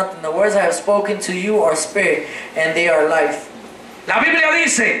counts for nothing. The words I have spoken to you are spirit, and they are life. La Biblia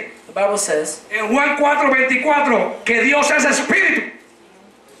dice The Bible says en Juan 4:24 que Dios es espíritu.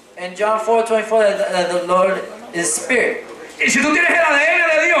 in John 4:24 that the Lord is spirit. Y si tú tienes el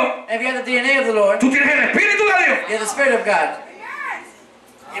ADN de Dios, And if you have the DNA of the Lord, tú tienes el espíritu de Dios. you have the spirit of God.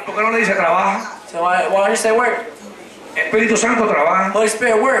 ¿Y por qué no le dice trabaja? So why don't you say work? Espíritu Santo trabaja. Holy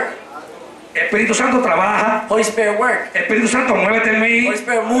Spirit, work. Espíritu Santo trabaja. Holy Spirit, work. Espíritu Santo, muévete en mí. Holy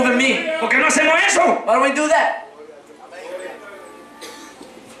Spirit, move in me. ¿Por qué no hacemos eso? Why don't we do that?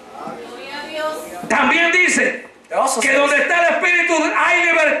 También dice It also que says donde está el espíritu hay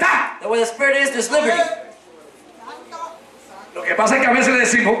libertad. that where the spirit is, there's liberty. Lo que pasa es que a veces le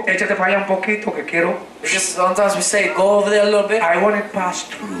decimos, échate para allá un poquito que quiero. It's just sometimes we say, go over there a little bit. I want to pass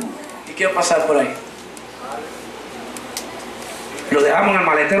through. Y quiero pasar por ahí. Lo dejamos en el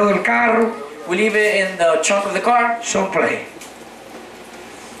maletero del carro, We leave it in the trunk of the car. someplace.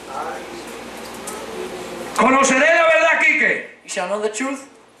 Conoceré la verdad, Quique, You shall know the truth,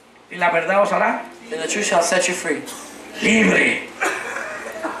 y la verdad os hará and the truth shall set you free. libre.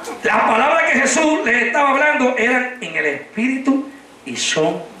 Las palabras que Jesús les estaba hablando eran en el espíritu y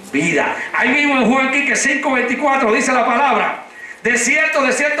son vida. Ahí mismo en Juan Quique 5:24 dice la palabra: de cierto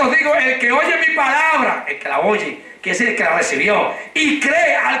os digo, el que oye mi palabra, el que la oye que es el que la recibió, y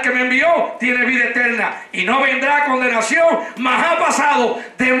cree al que me envió, tiene vida eterna, y no vendrá condenación, mas ha pasado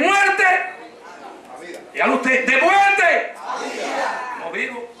de muerte, dígalo usted, de muerte, no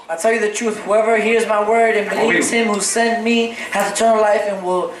vivo. I tell you the truth, whoever hears my word and believes him who sent me has eternal life and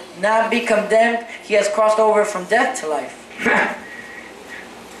will not be condemned. He has crossed over from death to life.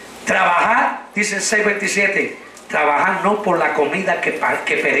 Trabajar, dice el 6:27, trabajar no por la comida que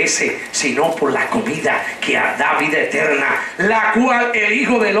perece, sino por la comida que da vida eterna, la cual el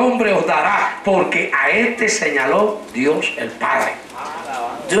Hijo del Hombre os dará, porque a este señaló Dios el Padre.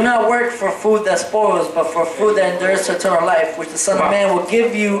 Do not work for food that spoils, but for food that endures to eternal life, which the Son of Man will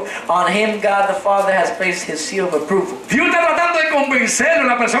give you. On him God the Father has placed his seal of approval. Dios está tratando de convencerlo en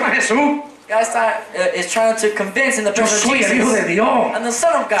la persona de Jesús. God is trying to convince in the Yo person of soy el Hijo de Jesus. Dios. I'm the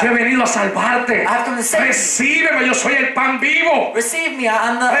Son of Yo he God. venido a salvarte. I've come to save you. Recíbeme, yo soy el pan vivo. Receive me,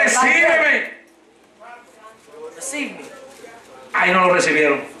 I'm the life bread. Recíbeme. Receive me. Ahí no lo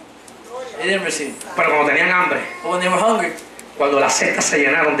recibieron. They didn't receive. Pero cuando tenían hambre, But when they were hungry, cuando las cestas se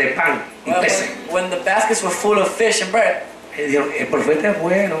llenaron de pan y peces, when the baskets were full of fish and bread, dijeron, el profeta es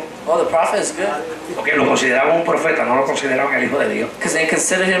bueno. oh, the prophet is good. Porque lo consideraban un profeta, no lo consideraban el Hijo de Dios. Because they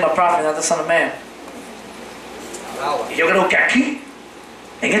considered him a prophet, not the Son of Man. Y yo creo que aquí,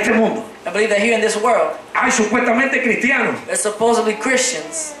 en este mundo, I believe that here in this world, hay supuestamente cristianos there's supposedly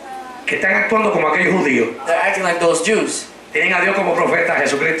Christians que están actuando como aquellos judíos. that are acting like those Jews. Tienen a Dios como profeta, a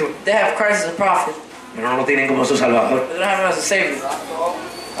Jesucristo, They have Christ as a prophet, pero no lo tienen como su Salvador. but they don't have him as a Savior.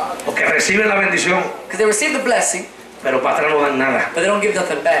 Porque reciben la bendición, Because they receive the blessing, pero para atrás no dan nada. but they don't give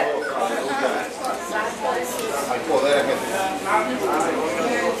nothing back.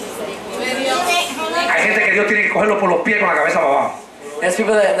 Hay gente que Dios tiene que cogerlo por los pies con la cabeza para abajo. There's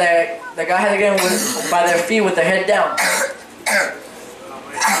people that God had to get them by their feet with their head down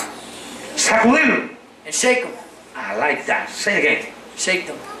Sacudirlo. and shake them. I like that. Say it again. Shake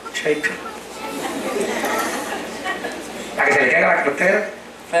them. Shake. Para que se le caiga la cartera,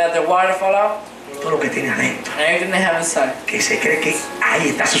 For that their water fall out todo lo que tiene adentro. and everything they have inside. Que se cree que ahí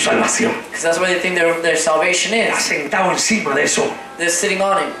está su salvación. Because that's where they think their salvation Está is. sentado encima de eso. They're sitting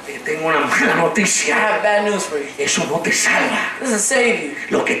on it. Tengo una mala I noticia. have bad news for you. Eso no te salva. It doesn't save you.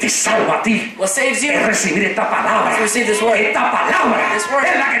 Lo que te salva a ti What saves you es is recibir esta palabra. receive this word. Esta palabra This word.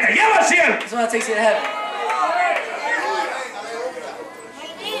 es la que te lleva al cielo. the one that takes you to heaven.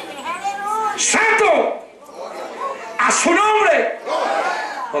 ¡Santo! ¡A su nombre!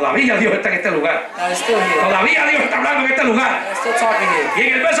 Todavía Dios está en este lugar. Now it's still here. Todavía Dios está hablando en este lugar. I'm still talking here. Y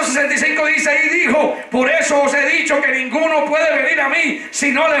en el verso 65 dice, y dijo, por eso os he dicho que ninguno puede venir a mí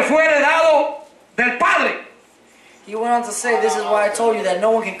si no le fuere dado del Padre. He went on to say, this is why I told you that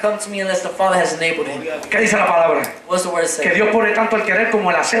no one can come to me unless the Father has enabled him. ¿Qué dice la palabra? What's the word Que say? Dios pone tanto el querer como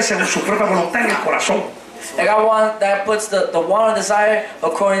el hacer según su propia voluntad en el corazón. That puts the want and desire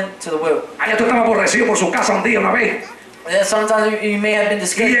according to the will. Allá tú estabas aborrecido por su casa un día, una vez. And sometimes you may have been Y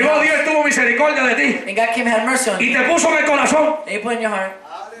discouraged. llegó Dios y tuvo misericordia de ti. And God came and had mercy on you. Y te puso en el corazón. And He put in your heart,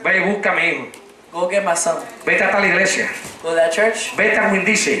 Ve y busca a mi hijo. go get my son. Vete a tal iglesia. Go to that church. Vete a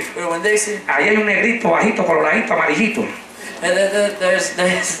Windice. Go to Winn-Dixie. Ahí hay un negrito, bajito, coloradito, amarillito. And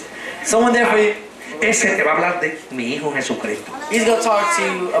there's someone there for you. Ese te va a hablar de mi hijo Jesucristo. He's going to talk to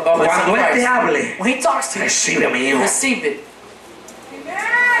you about my son Cuando Él te Christ. hable, When He talks to you, recibe a mi hijo. receive it.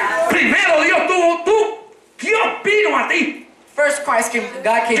 Primero Dios tuvo tú. Dios vino a ti. First Christ came,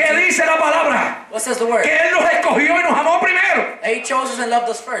 God came ¿Qué to you. dice la palabra? What says the word? Que Él nos escogió y nos amó primero. That He chose us and loved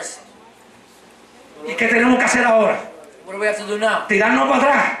us first. ¿Y qué tenemos que hacer ahora? What do we have to do now? Tirarnos para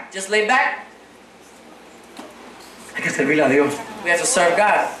atrás. Just lay back? Hay que servirle a Dios. We have to serve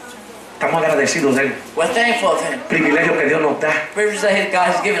God. Estamos agradecidos de Él. We're thankful of Him. Privilegio que Dios nos da. Privilege that God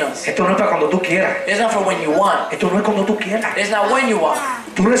has given us. Esto no es para cuando tú quieras. It's not for when you want. Esto no es cuando tú quieras. It's not when you want.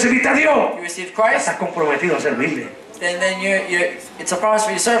 Tú recibiste a Dios. You received Ya Christ, estás comprometido a servirle. then it's a promise for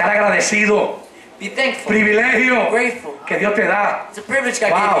you to serve. Estar agradecido. Be thankful, Privilegio grateful. que Dios te da. It's a privilege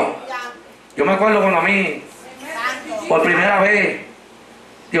God Wow. gave you. Yo me acuerdo cuando a mí, por primera vez,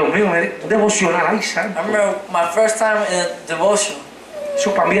 Dios mío, me dio un devocional. Ay, I santo. remember my first time in a devotion.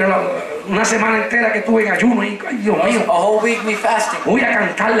 Eso para mí era una semana entera que estuve en ayuno. Y, ay, Dios It was mío, a whole week me fasting. voy a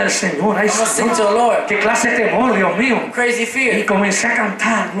cantarle al Señor. Ay, I'm gonna sing to Señor. the Lord. Qué clase de temor, Dios mío. Crazy Y fear. comencé a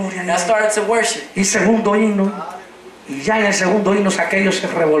cantar, gloria a And I Dios. started to worship. Y segundo himno. Y ya en el segundo himno aquello se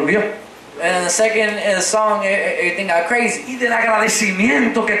revolvió. And in the second song, everything got crazy. Y del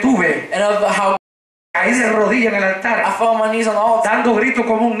agradecimiento que tuve And of how ahí de rodillas en el I altar, fell on my knees on the altar, dando gritos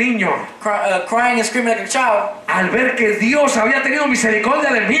como un niño, crying and screaming like a child, al ver que Dios había tenido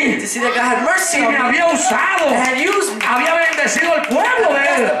misericordia de mí to see that God had mercy y on me me, había usado, and had used me. había bendecido al pueblo de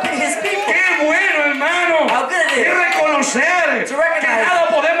Él. His people. ¡Qué bueno, hermano! How good it is. Y reconocer To recognize. que nada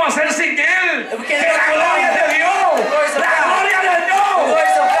podemos hacer sin Él. We Que can't la do it gloria es alone. de Dios. The glory is of La God. gloria de The Dios.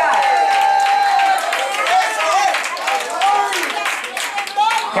 glories of God.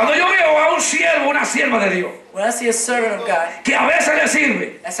 Cuando yo veo a un siervo, una sierva de Dios, When I see a servant of God, que a veces le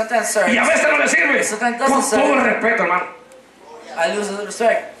sirve and sometimes y a serves, veces no le sirve, Sometimes con doesn't todo el serve. respeto, hermano, I lose the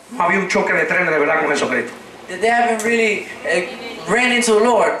respect. no había un choque de trenes de verdad con Jesucristo. That they haven't really ran into the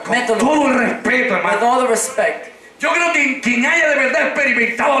Lord, met the Lord, Todo el respeto, with hermano. all the respect. Yo creo que quien haya de verdad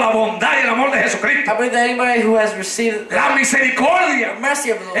experimentado la bondad y el amor de I Jesucristo, believe that anybody who has received la misericordia, the mercy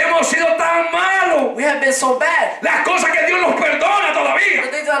of the Lord, hemos sido tan malos, we have been so bad. las cosas que Dios nos perdona todavía. The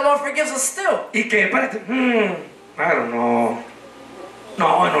things that the Lord forgives us still. Y que, espérate, claro, no,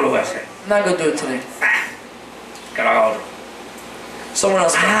 hoy no lo voy a hacer. I'm not going to do it today. Que lo haga otro. Someone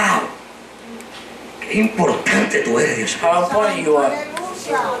else. ¡Wow! ¡Qué importante tú eres, Dios! How important you are.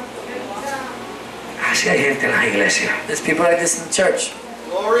 Así hay gente en las iglesias. There's people like this in the church.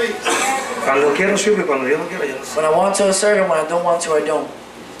 Cuando quiero sirvo y cuando yo no quiero, yo no sirvo. When I want to serve, and when I don't want to, I don't.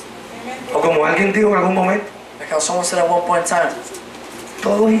 O como alguien dijo en algún momento, Like how someone said at one point in time,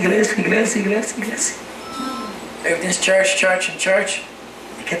 todo es iglesia, iglesia, iglesia, iglesia. everything's church, church, and church.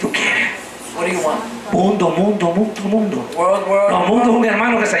 ¿Y qué tú quieres? What do you want? Mundo, mundo, mundo, mundo. World, world, No, mundo es world. un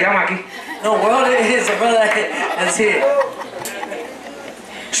hermano que se llama aquí. No, world is a brother that's here.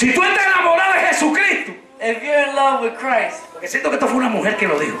 Si tú estás enamorada de Jesucristo, If you're in love with Christ, porque siento que esto fue una mujer que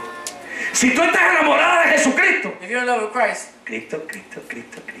lo dijo. Si tú estás enamorada de Jesucristo, if you're in love with Christ, Cristo, Cristo,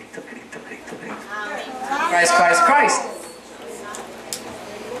 Cristo, Cristo, Cristo, Cristo, Cristo. Christ, Christ, Christ.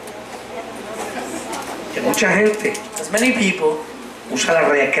 Que mucha gente There's many people, usa la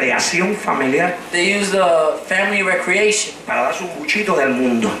recreación familiar they use the family recreation para darse un buchito del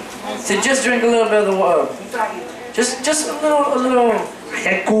mundo. to just drink a little bit of the world. Just a little.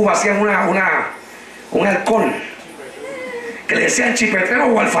 Allá en Cuba hacían un alcohol que le decían chipetrero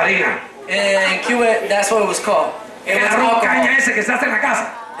o alfarina. In Cuba, that's what it was called. It El was arroz alcohol. caña ese que se hace en la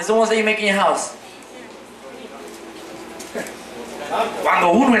casa. It's the ones that you make in your house.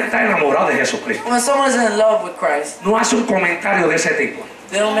 Cuando uno está enamorado de Jesucristo, When someone is in love with Christ, no hace un comentario de ese tipo.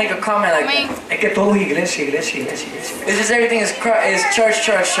 they don't make a comment like that. Es que todo es iglesia, iglesia, iglesia, iglesia. It's just everything is church,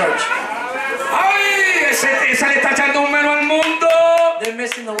 church, church. ¡Ay! Esa le está echando un meno al mundo. They're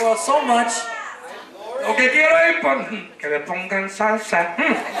missing the world so much. Lo que quiero es que le pongan salsa.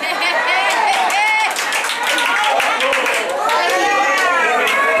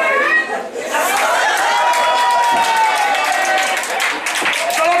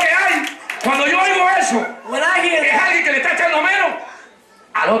 Eso es lo que hay. Cuando yo oigo eso, When I hear es that, alguien que le está echando menos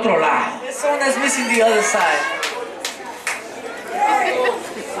al otro lado. there's someone that's missing the other side.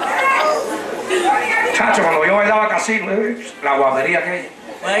 Chacho, cuando yo bailaba casino, la guapería aquella.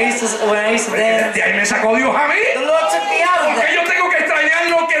 When I used to dance, De ahí me sacó Dios a mí. the Lord took me out of Porque that. yo tengo que extrañar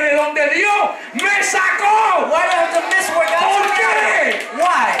lo que de donde Dios me sacó. Why do I have to miss where God ¿Por took me out qué? of?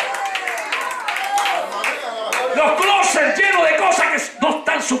 Why? Los closets llenos de cosas que no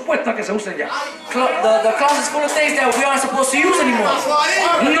están supuestas que se usen ya. The closet's full of things that we aren't supposed to use anymore.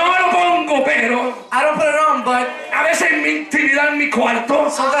 No me lo pongo, pero I don't put it on, but a veces en mi intimidad en mi cuarto,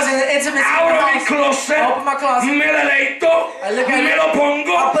 sometimes in the intimacy of abro my mi house, closet, I open my closet, me deleito, I look at me it, lo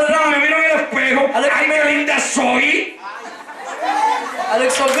pongo, I put it on, me miro en el espejo, I look at ay, me, qué linda soy. I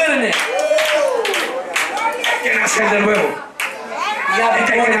look so good in it. Hay que nacer de nuevo. You gotta Es be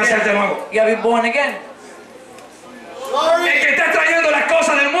que hay born que nacer de again. nuevo. You gotta be born again. El que está trayendo las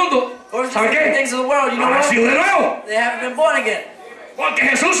cosas del mundo, Or ¿sabe the qué? things of the world, you know No ha what? nacido de nuevo. They haven't been born again. Porque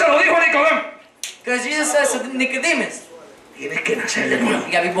Jesús se lo dijo a Nicodemo. Because Jesus says to Nicodemus, Tienes que nacer de nuevo.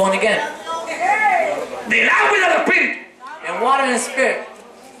 you gotta be born again. Del agua y del espíritu. And water and spirit.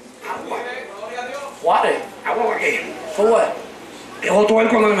 Water? ¿Agua por qué? For what? Que votó él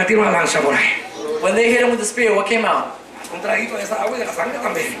cuando le metieron la lanza por ahí. When they hit him with the spirit, what came out? Un traguito de esa agua y de la sangre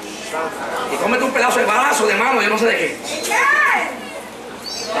también. Y cómete un pedazo de balazo de mano, yo no sé de qué.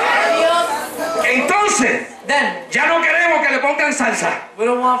 Entonces, Then, ya no queremos que le pongan salsa. we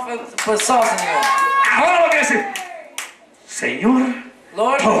don't want to put sauce anymore. Ahora lo que decir, Señor,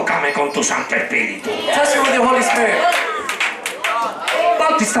 Lord, tócame con tu Santo Espíritu. touch me with your Holy Spirit.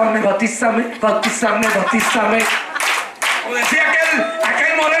 Bautízame, bautízame, bautízame, bautízame. Como decía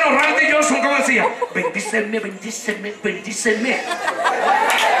aquel moreno Randy Johnson, como decía, bendíceme, bendíceme, bendíceme.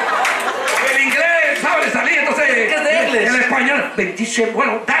 El inglés, ¿sabes? Salía entonces ¿Qué es de English? el español. hermana, bendice.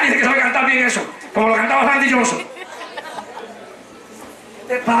 Bueno, Dani es que sabe cantar bien eso, como lo cantaba Randy Johnson.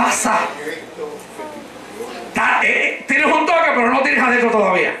 ¿Qué te pasa? Tienes un toque, pero no tienes adentro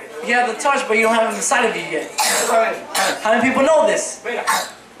todavía. You have the touch, but you don't have it inside of you yet. How many people know this? Mira.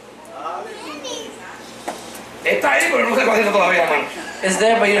 Está ahí, pero no se cogiendo todavía, hermano. It's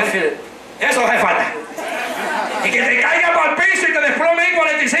there, but you don't feel it. Eso hace falta. Y que te caiga para el piso y te desplome en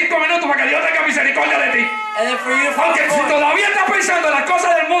 45 minutos para que Dios tenga misericordia de ti. And then for you to fall Porque si todavía estás pensando en las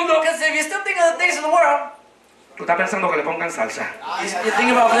cosas del mundo, because if you still think of the things of the world, tú estás pensando que le pongan salsa. you're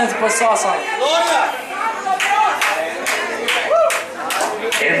thinking about them to put sauce on it.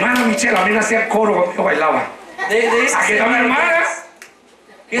 Hermana Michelle, a mí me hacía coro cuando yo bailaba. They used to Aquí say está mi hermana.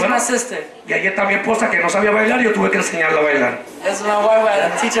 Here's Bueno, my sister. Y ahí está mi esposa que no sabía bailar y yo tuve que enseñarla a bailar. That's my wife. I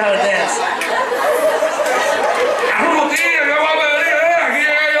had to teach her how to dance. Rutina, yo voy a venir, aquí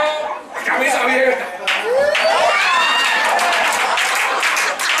llegué yo, camisa abierta.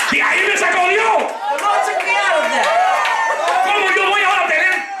 Y ahí me sacó Dios. The Lord took me out of that. ¿Cómo yo voy ahora a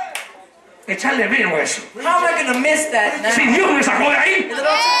tener? Echarle menos a eso. How am I going to miss that now? Si Dios me sacó de ahí. The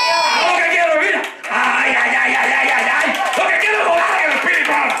Lord took me out. Lo que quiero, mira. Ay, ay, ay, ay, ay, ay, ay. Lo que quiero es volar en el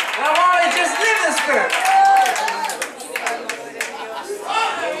espíritu ahora. I want to just live the Spirit.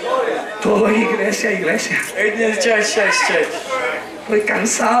 Todo es iglesia, iglesia. Everything is church, church, church. Estoy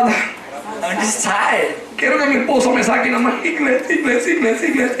cansada. I'm just tired. Quiero que mi esposo me saque nada más. Iglesia, iglesia, iglesia,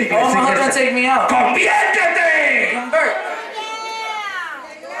 iglesia, I want my husband to iglesia. take me out. ¡Conviértete! Convert.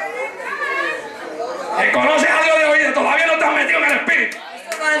 Que conoces a Dios de oído, todavía no te has metido en el espíritu.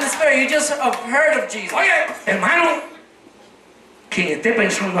 You're not in the Spirit. You just have heard of Jesus. Oye, hermano, quien esté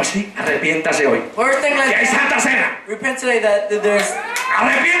pensando así, arrepiéntase hoy. First thing Que like hay Santa Cena. repent today that there's.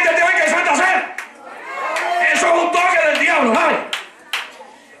 Arrepiéntete hoy que hay Santa Cena. Eso es un toque del diablo, ¿sabes?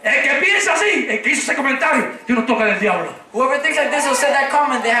 El que piensa así, el que hizo ese comentario, tiene un toque del diablo. Whoever thinks like this or said that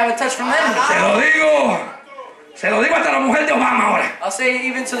comment, they have a touch from enemy. Se lo digo hasta la mujer de Obama ahora. I'll say it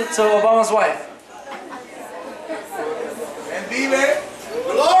even to Obama's wife.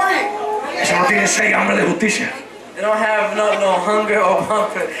 Eso no tiene 6 hambre de justicia. They don't have no hunger or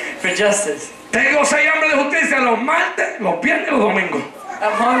want for justice. Tengo 6 hambre de justicia los martes, los viernes y los domingos.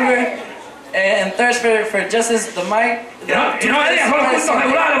 Have hunger and thirst for justice. The might. Y no me digas, son los cultos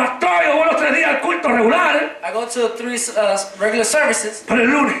regulares, pastor, yo voy los 3 días al culto regular. I go to 3 regular services Pero el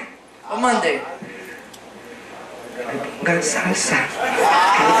lunes, on Monday. pongan salsa,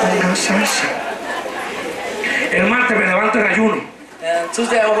 que no pongan salsa. El martes me levanto en ayuno. And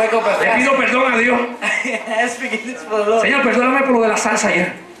Tuesday I wake up and Le pido fast. perdón a Dios. I ask forgiveness for the Lord. Señor, perdóname por lo de la salsa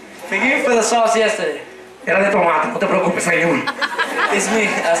ayer. Forgive me for the sauce yesterday. Era de tomate, no te preocupes, Señor. It's me.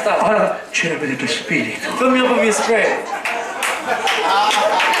 I stopped. Ahora, lléname de tu espíritu. Fill me up with your spirit.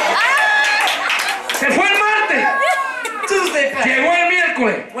 Se fue el martes. Tuesday passed. Llegó el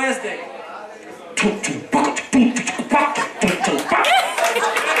miércoles. Wednesday.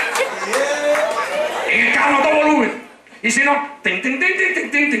 En el carro a todo volumen. Y si no,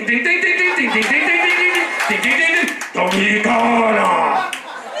 dominicana.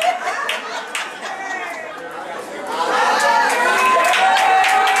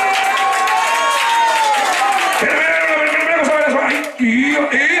 Mira cómo se ve eso. Ay,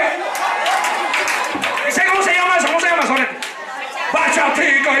 ¿cómo se llama eso? ¿Cómo se llama eso?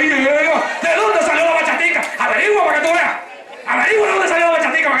 Bachatica, ¿de dónde salió la bachatica? Averigua para que tú veas. Averigua de dónde salió la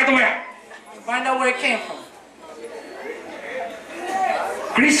bachatica para que tú veas. Find out where it came from.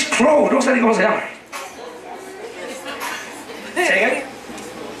 Chris Crow, no sé ni cómo se llama. ¿Sigue ahí?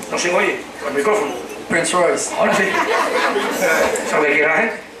 No sigo oye, con el micrófono. Prince Royce. Ahora sí. ¿Sabes qué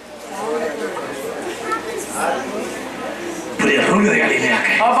quieras, Pero el rubio de Galilea,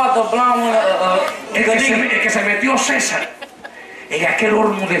 ¿qué? How about the blonde one? El que se metió César en aquel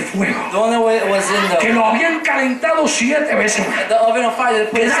horno de fuego. The one that was in Que lo habían calentado 7 veces más. the oven of fire. They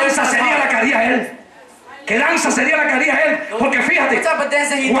put ¿Qué it danza sería la que haría él? ¿Qué danza sería la que haría él? Porque fíjate, What type of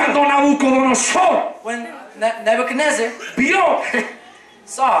dance did he do? cuando Nabucodonosor When Nebuchadnezzar vio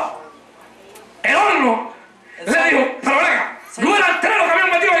saw el horno, le dijo, pero venga, no eran 3 los que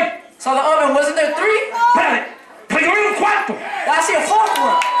habían metido ahí. saw the oven, wasn't there 3? Espérate, pero yo vi un cuarto. I see a 4th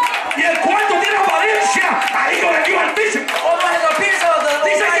one. Y el cuarto tiene apariencia al hijo de Dios Altísimo. Oh, my, the appearance of the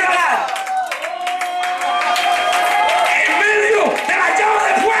Dice Almighty que God. en medio de la llama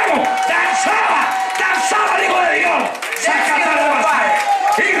de fuego danzaba el hijo de Dios. Sácate de la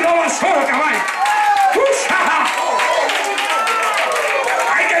y roba solo caballo.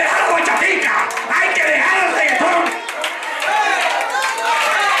 Hay que dejar la bachatica, hay que dejar el reggaetón.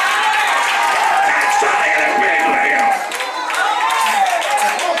 Danzar en el Espíritu de Dios.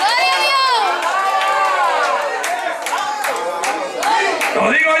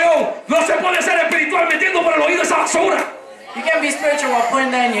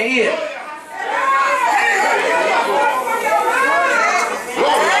 that in your ear.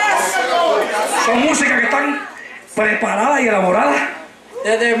 Son músicas que están preparadas y elaboradas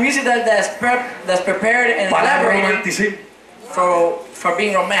They're music that's prepared and para el elaborated romanticismo. for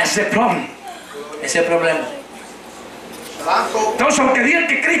being romantic. Ese es el problema. Ese es el problema. Entonces, aunque digan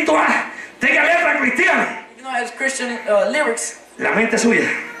que Cristo tenga letra cristiana, Even though it has Christian lyrics, la mente es suya,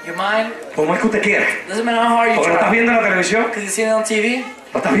 your mind, por más que usted quiera, doesn't matter how hard you porque lo estás try. viendo en la televisión, Because you see it on TV,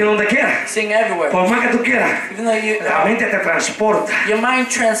 lo estás viendo donde quiera, sing everywhere. por más que tú quieras, Even though la mente te transporta your mind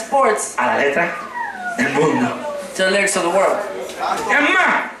transports a la letra del mundo. to the lyrics of the world. Es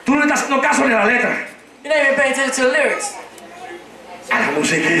más, tú no estás haciendo caso ni a la letra, You're not even paying attention to the lyrics, a la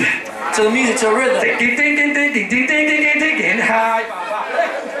musiquita. to the music, to the rhythm. Ay, papá.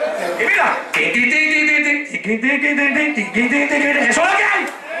 Y mira, eso es lo que hay.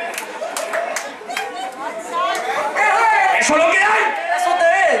 Eso es lo que hay. That's what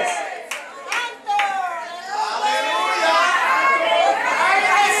there is.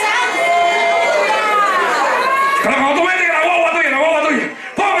 Pero cuando tú metes la guagua tuya,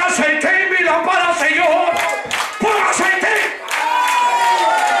 pon aceite en mi lámpara, Señor. Pon aceite.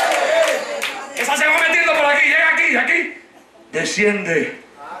 Esa se va metiendo por aquí, llega aquí, aquí. Desciende,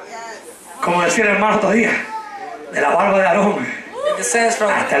 como decía el hermano otro día, de la barba de Aarón It descends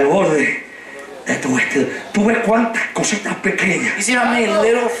from. hasta el borde de tu vestido. Tú ves cuántas cositas pequeñas You see how many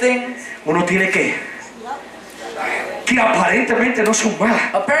little things? uno tiene que aparentemente no son malas.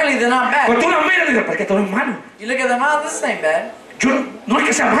 Apparently they're not Pues bad. tú las miras y dices, ¿por qué esto no es malo? You look at them, oh, this ain't bad. No es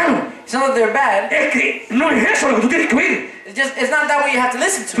que sea malo, It's not that they're bad. es que no es eso lo que tú tienes que oír. It's not that what you have to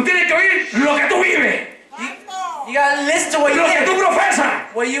listen Tú to. tienes que oír lo que tú vives, You gotta listen to what you lo que tú hear, profesas.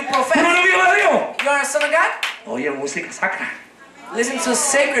 what you ¿Tú no profess. eres hijo de Dios? You are a son of God? Oye, música sacra, Listen to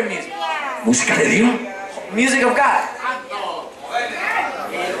sacred music. música de Dios. Music of God.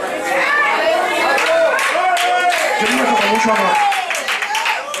 Yo digo esto con mucho amor.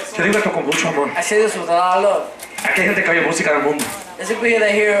 Yo digo esto con mucho amor. I say this with a lot of love. Aquí hay gente que oye música del mundo. There's people here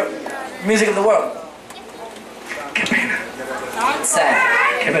that hear music of the world. Qué pena, It's sad.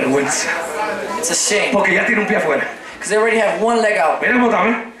 qué vergüenza. It's a shame. Porque ya tiene un pie afuera. Because they already have one leg out. Mira cómo está,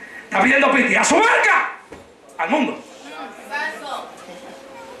 ¿eh? Está pidiendo piti a su marca, al mundo.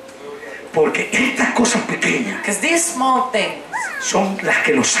 Porque estas cosas pequeñas Because these small things son las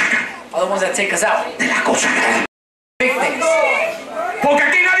que nos sacan are the ones that take us out. de las cosas grandes. Big things. Porque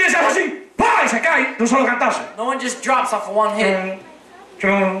aquí nadie se hace así, ¡pah! Y se cae de un solo cantazo. No one just drops off of one hit.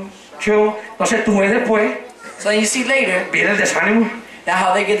 Entonces tú ves después, So then you see later viene el desánimo, that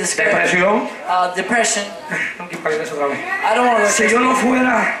how they get discouraged. depresión. Depression. No quiero hablar de eso otra vez. I don't want to Si yo no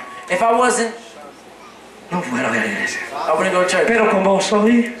fuera, If I wasn't, no fuera a la iglesia. I wouldn't go to church. Pero como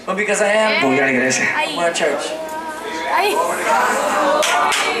soy, But because I am, voy a la iglesia. I'm going to church.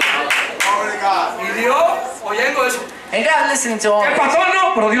 Y Dios, oyendo eso. And God listening to all El this. pastor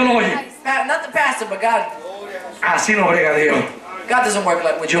no, pero Dios lo oye. Not the pastor, but God. Así no brega Dios. God doesn't work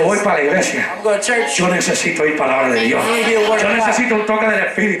like with Yo voy this. para la iglesia. I'm going to church. Yo necesito ir palabra de Dios. Yo necesito un toque del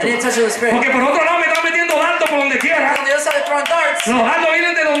Espíritu. I need to touch of the Spirit. Porque por otro lado me están metiendo dardos por donde quiera. On the other side, they're throwing darts. Los dardos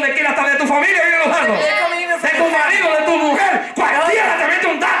vienen de donde quiera, hasta de tu familia vienen los dardos. They're coming even De from tu the marido, de tu mujer. Cualquiera te mete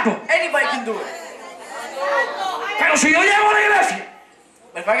un dardo. Anybody can do it. Pero si yo llego a la iglesia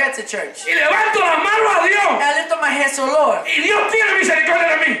But if I get to church y levanto las manos a Dios, and I lift up my hands to the Lord, y Dios tiene misericordia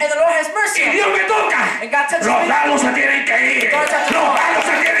de mí, and the Lord has mercy y on me, Dios me toca, and God touches los me, dardos se tienen que ir. Los dardos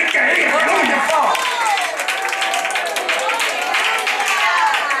se tienen que ir. Lord, I Aleluya. can fall.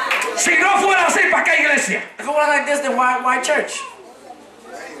 Si no fuera así, ¿para qué iglesia? If it wasn't like this, then why church?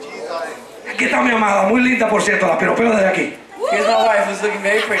 Aquí está mi amada, muy linda por cierto, la piropeo desde aquí. Here's my wife who's looking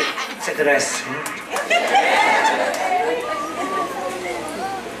very pretty. Se tres.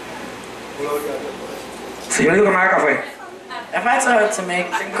 Si yo le digo que me haga café, If I tell her to make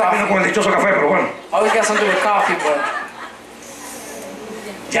vino coffee, con el dichoso café, pero bueno, I always got something with coffee, but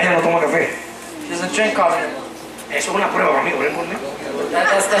ya ella no toma café. she doesn't drink coffee anymore. Eso es una prueba, amigo, ven por mí.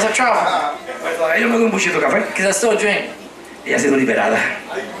 That's a trouble, Pero todavía yo me doy un buchito de café. because I still drink. Ella ha sido liberada.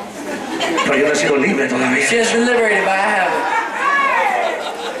 Pero yo no he sido libre todavía. She has been liberated, but I haven't.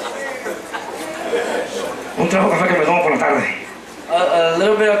 Un trago de café que me tomo por la tarde. A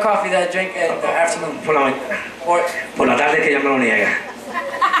little bit of coffee that I drink in the afternoon. Por la, Or por la tarde que ella me lo niega.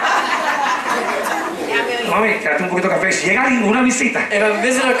 Mami, tráete un poquito de café. Si llega ninguna visita, if a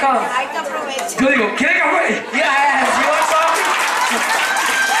visitor comes, Ahí te aprovecha. yo digo, ¿quiere café? yeah, I ask, you want coffee?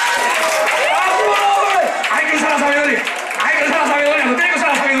 Hay que usar la sabiduría. Hay que usar la sabiduría. No tiene que usar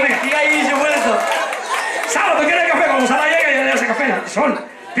la sabiduría. You gotta use your wisdom. Sara, ¿tú quieres café? Cuando Sara llega, ella le hace café. Sol,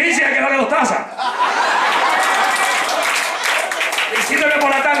 pinche, hay que darle 2 tazas. Y sírveme por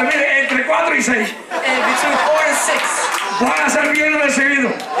la y 6 between 4 and 6, van a ser bien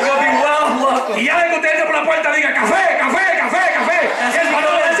recibidos. you're going to be well welcome. Y ya de que usted entre por la puerta diga café, café, café, café. Y el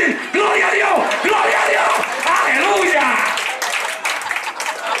pastor va a decir, gloria a Dios, gloria a Dios, aleluya.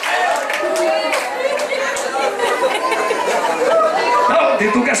 No, ¿y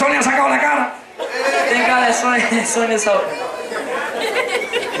tú que Sonia ha sacado la cara? Thank God that Sonia's helping.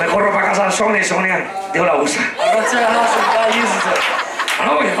 Me corro para casa de Sonia y Sonia, Dios la usa. I run to her house and God uses her.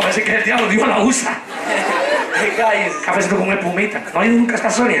 No, porque a veces que el diablo, Dios la usa. God uses her. Cafecito con espumita. ¿No hay nunca a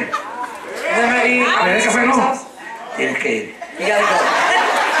Sonia? Never eat. ¿A beber café no? Tienes que ir. You gotta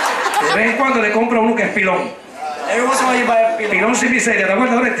go. De vez en cuando le compra uno que es pilón. Every once in a while you buy a pillow. Pilón sin miseria, ¿te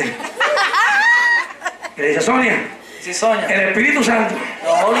acuerdas de este? Y le dice, Sonia, See, Sonia, el Espíritu Santo the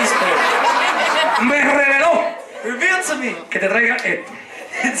Holy Spirit me reveló revealed to me que te traiga esto.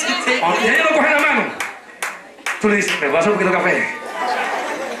 to take Cuando ella lo coge en la mano, tú le dices, me voy a hacer un poquito de café.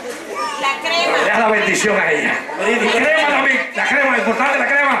 La crema. Le das la bendición a ella. Y crema también, la crema, importante la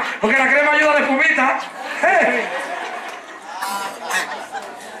crema, porque la crema ayuda a la espumita. ¡Eh!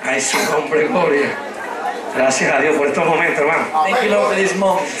 Ay, su nombre, gloria. Gracias a Dios por estos momentos, hermano. Thank you, Lord, for these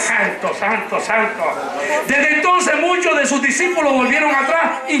moments. Santo, santo, santo. Desde entonces muchos de sus discípulos volvieron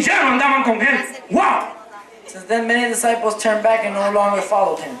atrás y ya no andaban con él. ¡Wow! Since then, many disciples turned back and no longer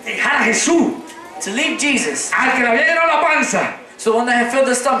followed him. Dejar a Jesús, To leave Jesus. al que le había llenado la panza. So when they had filled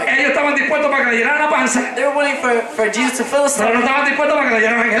the stomach, Ellos estaban dispuestos para que le llenaran la panza, they were willing for Jesus to fill the pero no stomach, estaban dispuestos para que le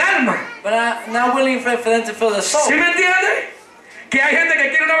llenaran el alma. but not willing for them to fill the soul. ¿Sí me entiendes? Que hay gente que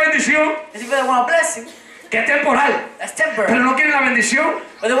quiere una bendición There's people that want a blessing, que es temporal, that's pero temporary. no quieren la bendición.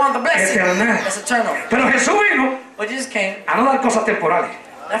 But they want the blessing, Eternal. that's eternal. Pero Jesús vino But Jesus came, a no dar cosas temporales,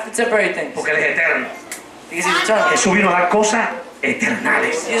 not for temporary things, porque Él es eterno. because he's eternal. Jesús vino a dar cosas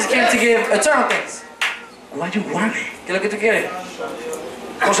eternales. Jesus came to give eternal things. What you want? ¿Qué es lo que tú quieres?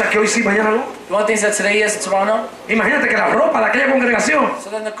 Cosas que hoy sí, mañana no. You want things that today yes and tomorrow no? Imagínate que la ropa de aquella congregación, So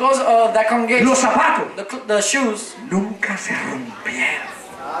then the clothes of that congregation, los zapatos, the shoes, nunca se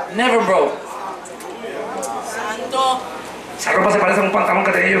rompieron. never broke. Santo. Esa ropa se parece a un pantalón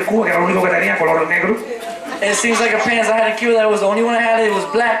que tenía yo en Cuba, que era lo único que tenía, color negro. It seems like a pants I had in Cuba that was the only one I had. It was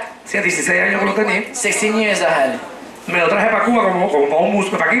black. Sí, a 16 años que lo tenía. 16 years I had it. Me lo traje para Cuba como un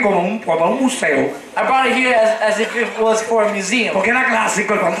museo, para aquí como un museo. I brought it here as if it was for a museum. Porque era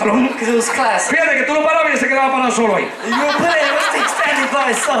clásico el pantalón. Because it was classic. Fíjate que tú lo parabas y se quedaba parado solo ahí. You would put it, it was still standing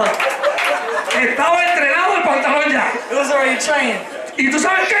by itself. Estaba entrenado el pantalón ya. It was already trained. ¿Y tú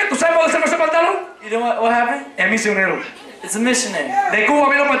sabes qué? ¿Tú sabes por qué se ese pantalón? You know what happened? Es misionero. It's a missionary. De Cuba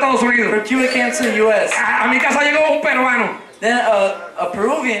vino para Estados Unidos. From Cuba came to the U.S. A mi casa llegó un peruano. Then a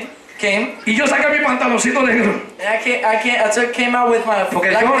Peruvian came, Y yo saqué mi pantaloncito negro. and I came out with my Porque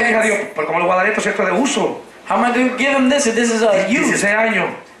black yo le dije a pants. Dios, ¿pero cómo le voy a dar esto si esto es de uso? How am I going to give him this if this is a youth? 16 años.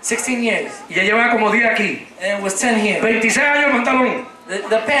 16 years. Y ya llevaba como 10 aquí. And it was 10 here. 26 años el pantalón.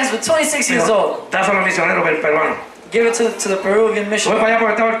 The pants were 26 years old. Dáselo al misionero peruano. Give it to the Peruvian Voy missionary. para allá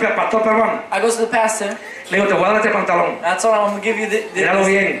porque estaba el pastor peruano. I go to the pastor, Le digo, te voy a dar este pantalón. and I told him I'm going to give you Míralo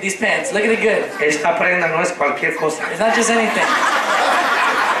bien. these pants. Look at it good. Esta prenda no es cualquier cosa. It's not just anything.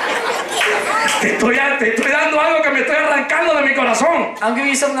 Te estoy dando algo que me estoy arrancando de mi corazón. I'm giving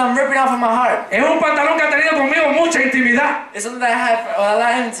you something I'm ripping off of my heart. Es un pantalón que ha tenido conmigo mucha intimidad. It's something that I had for a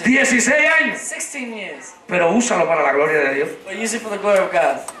lot of intimacy. 16 años. 16 years. Pero úsalo para la gloria de Dios. But use it for the glory of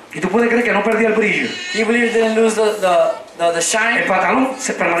God. Y tú puedes creer que no perdí el brillo. Do you believe it didn't lose the El shine? pantalón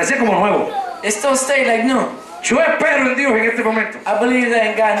se permanecía como nuevo. It still stayed like new. Yo espero en Dios en este momento I believe that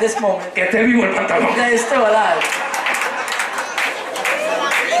in God in this moment, que esté vivo el pantalón. that it's still alive.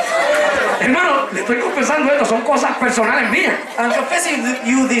 Hermano, le estoy confesando esto, son cosas personales mías. I'm confessing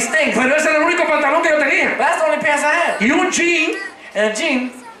you these things. Pero ese era el único pantalón que yo tenía. But that's the only pants I had. Y un jean, And a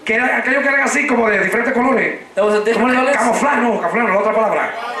jean que era aquellos que eran así como de diferentes colores. that was a ¿Cómo different le color. camuflaje? No, camuflaje, no, la otra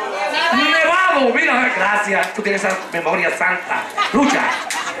palabra. Nevado, mira, gracias, tú tienes esa memoria santa. Lucha.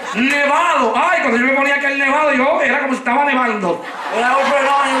 Nevado. Ay, cuando yo me ponía aquel nevado, yo era como si estaba nevando. When I would put it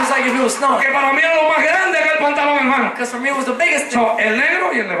on, it was like if it was snowing. Que para mí era lo más grande que el pantalón, hermano. Because for me, it was the biggest thing. So, el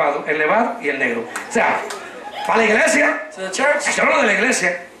negro y el nevado y el negro. O sea, para la iglesia, To the church, yo hablo de la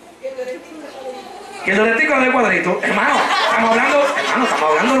iglesia. Y el dolético de cuadrito, hermano, estamos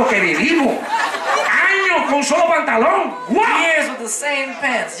hablando de lo que vivimos. Años con un solo pantalón. ¡Wow! years with the same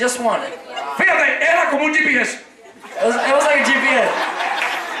pants, just one. Fíjate, era como un GPS. It was like a GPS.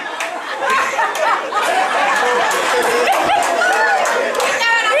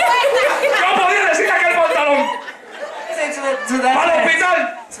 Yo podía decir aquel pantalón. Say to that Para el pants, hospital,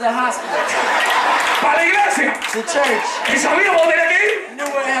 to the hospital, para la iglesia. to church. Y sabíamos dónde tenía que ir. Knew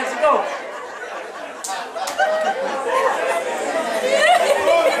where it had to go.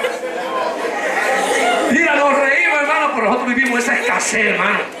 vivimos esa escasez,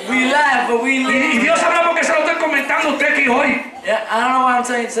 hermano. We laugh, but we Y live. Dios sabrá por qué se lo estoy comentando a usted aquí hoy. Yeah, I don't know why I'm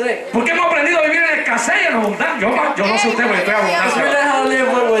telling you today. Porque hemos aprendido a vivir en escasez y en abundancia. Yo no sé usted, porque estoy We abundancia. learn how to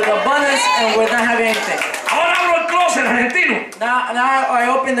live with abundance and with not having anything. Ahora abro el closet argentino. Now I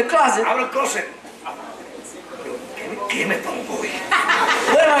open the closet. Abro el closet. ¿Qué me pongo hoy?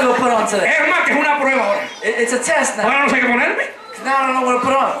 What am I going to put on today? Es más, que es una prueba ahora. It's a test now. Ahora no sé qué ponerme. Now I don't know what to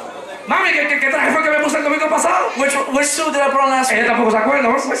put on. Mami, ¿qué traje fue que me puse el domingo pasado? Which suit did I put on last week? Ella tampoco se acuerda,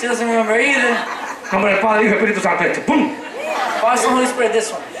 ¿no? She doesn't remember either. Nombre del Padre, Hijo y Espíritu Santo. Este. ¡Pum! Why is the Holy Spirit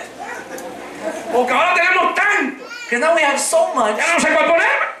this one? Porque ahora tenemos tanto. Because now we have so much. Ya no sé cuál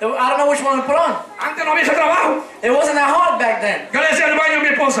ponerme. I don't know which one to put on. Antes no había ese trabajo. It wasn't that hard back then. Yo le decía al baño a mi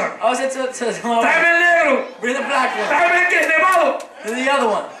esposa, I was said to my wife, tráeme el negro, bring the black one. tráeme el que es nevado. And the other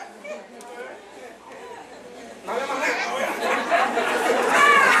one.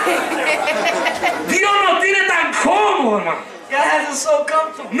 Dios nos tiene tan cómodo, hermano. God has us so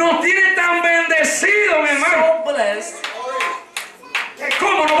comfortable. Nos tiene tan bendecido, mi hermano. So blessed.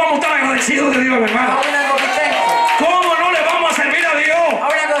 ¿Cómo no vamos a estar agradecidos de Dios, mi How hermano? are we not going to be thankful? ¿Cómo no le vamos a servir a Dios? How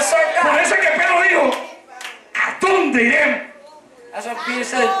are we not going to serve Por God? eso es que Pedro dijo, ¿a dónde iremos? That's what Peter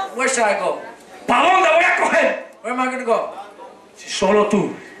said. Where should I go? ¿Para dónde voy a coger? Where am I going to go? Si solo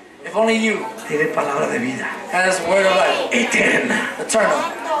tú If only you tienes palabra de vida has the word of life. eterna.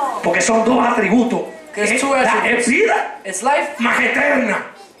 Eternal. Porque son dos atributos. Que es two La attributes. es vida It's life más eterna.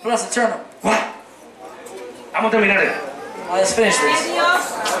 plus eternal. ¡Guau! Vamos a terminar esto. Now let's finish this.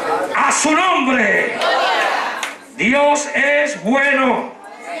 A su nombre. Dios es bueno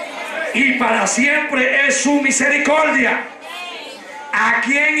y para siempre es su misericordia. ¿A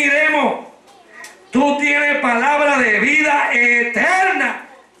quién iremos? Tú tienes palabra de vida eterna.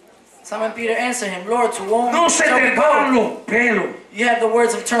 Simon Peter answered him, Lord, to whom No se shall te we paran go? los pelos You have the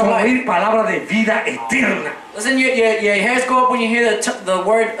words of eternal con life. oír palabra de vida eterna. Doesn't your hairs go up when you hear the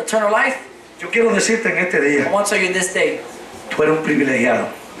word eternal life? Yo quiero decirte en este I día, want to tell you this day, tú eres un privilegiado.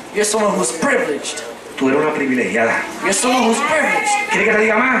 you're someone who's privileged. Tú eres una privilegiada. You're someone who's privileged. ¿Quieres que te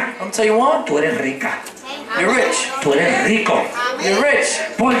diga más? I'm gonna tell you one, Tú eres rica. you're rich. Tú eres rico. You're rich.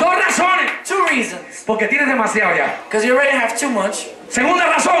 Por dos razones. Two reasons. Porque tienes demasiado ya. Because you already have too much. Segunda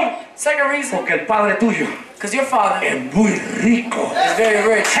razón. Second reason, Porque el Padre tuyo because your father es muy rico. is very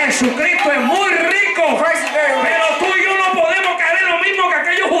rich. Jesucristo es muy rico. Christ is very rich. Pero tú y yo no podemos caer en lo mismo que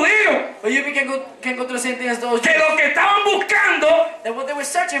aquellos judíos. But you can't go through the same thing as those Que Jews. lo que estaban buscando That what they were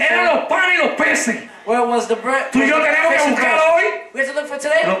searching eran for, los panes y los peces. where was the bread? Tú y yo tenemos que fish and buscar bread. hoy We have to look for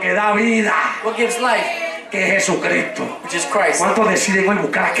today lo que da vida, what gives life, que es Jesucristo. which is Christ. ¿Cuántos deciden hoy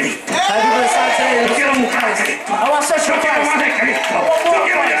buscar a Cristo? How people decide today Yo to quiero look for buscar a Christ. Cristo. I want to search Yo for quiero más Christ. de Cristo. I want Yo more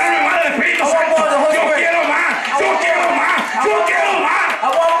quiero Christ. llenarme más del Espíritu I want Santo. more of the Holy Yo Spirit. quiero más. I Yo want quiero more. más. I Yo want quiero more. más. I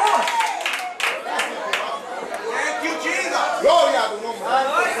want more. Thank you, Jesus. Gloria a tu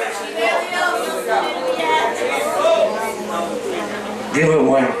nombre. Dios es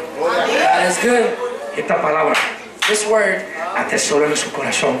bueno. God is good. Esta palabra, This word, atesórenlo en su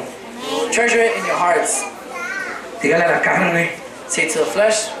corazón. treasure it in your hearts. Dígale a la carne, Say to the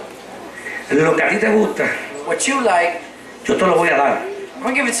flesh, lo que a ti te gusta, what you like, yo te lo voy a dar I'm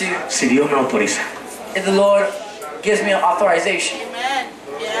going to give it to you. si Dios me autoriza. If the Lord gives me an authorization.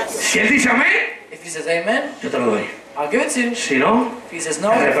 Si Él dice amén, If he says amen, yo te lo doy. I'll give it to you. Si no, If he says no,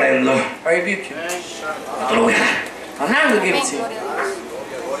 te I reprendo. rebuke you. Yo te lo voy a dar. I'm not going to give it to you.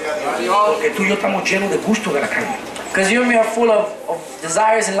 Porque tú y yo estamos llenos de gusto de la carne. Because you and me are full of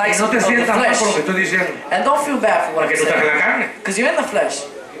desires and Y likes no of te the sientas mal flesh. por lo que estoy diciendo. And don't feel bad for what Porque I'm tú estás en la saying. carne. Because you're in the flesh.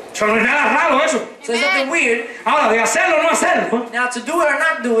 Eso no es nada raro eso. So there's nothing weird. Ahora, de hacerlo o no hacerlo, Now to do it or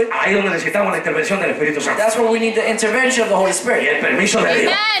not do it, ahí es donde necesitamos la intervención del Espíritu Santo. that's where we need the intervention of the Holy Y Spirit. el permiso de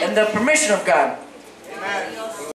Dios. And the permission of God.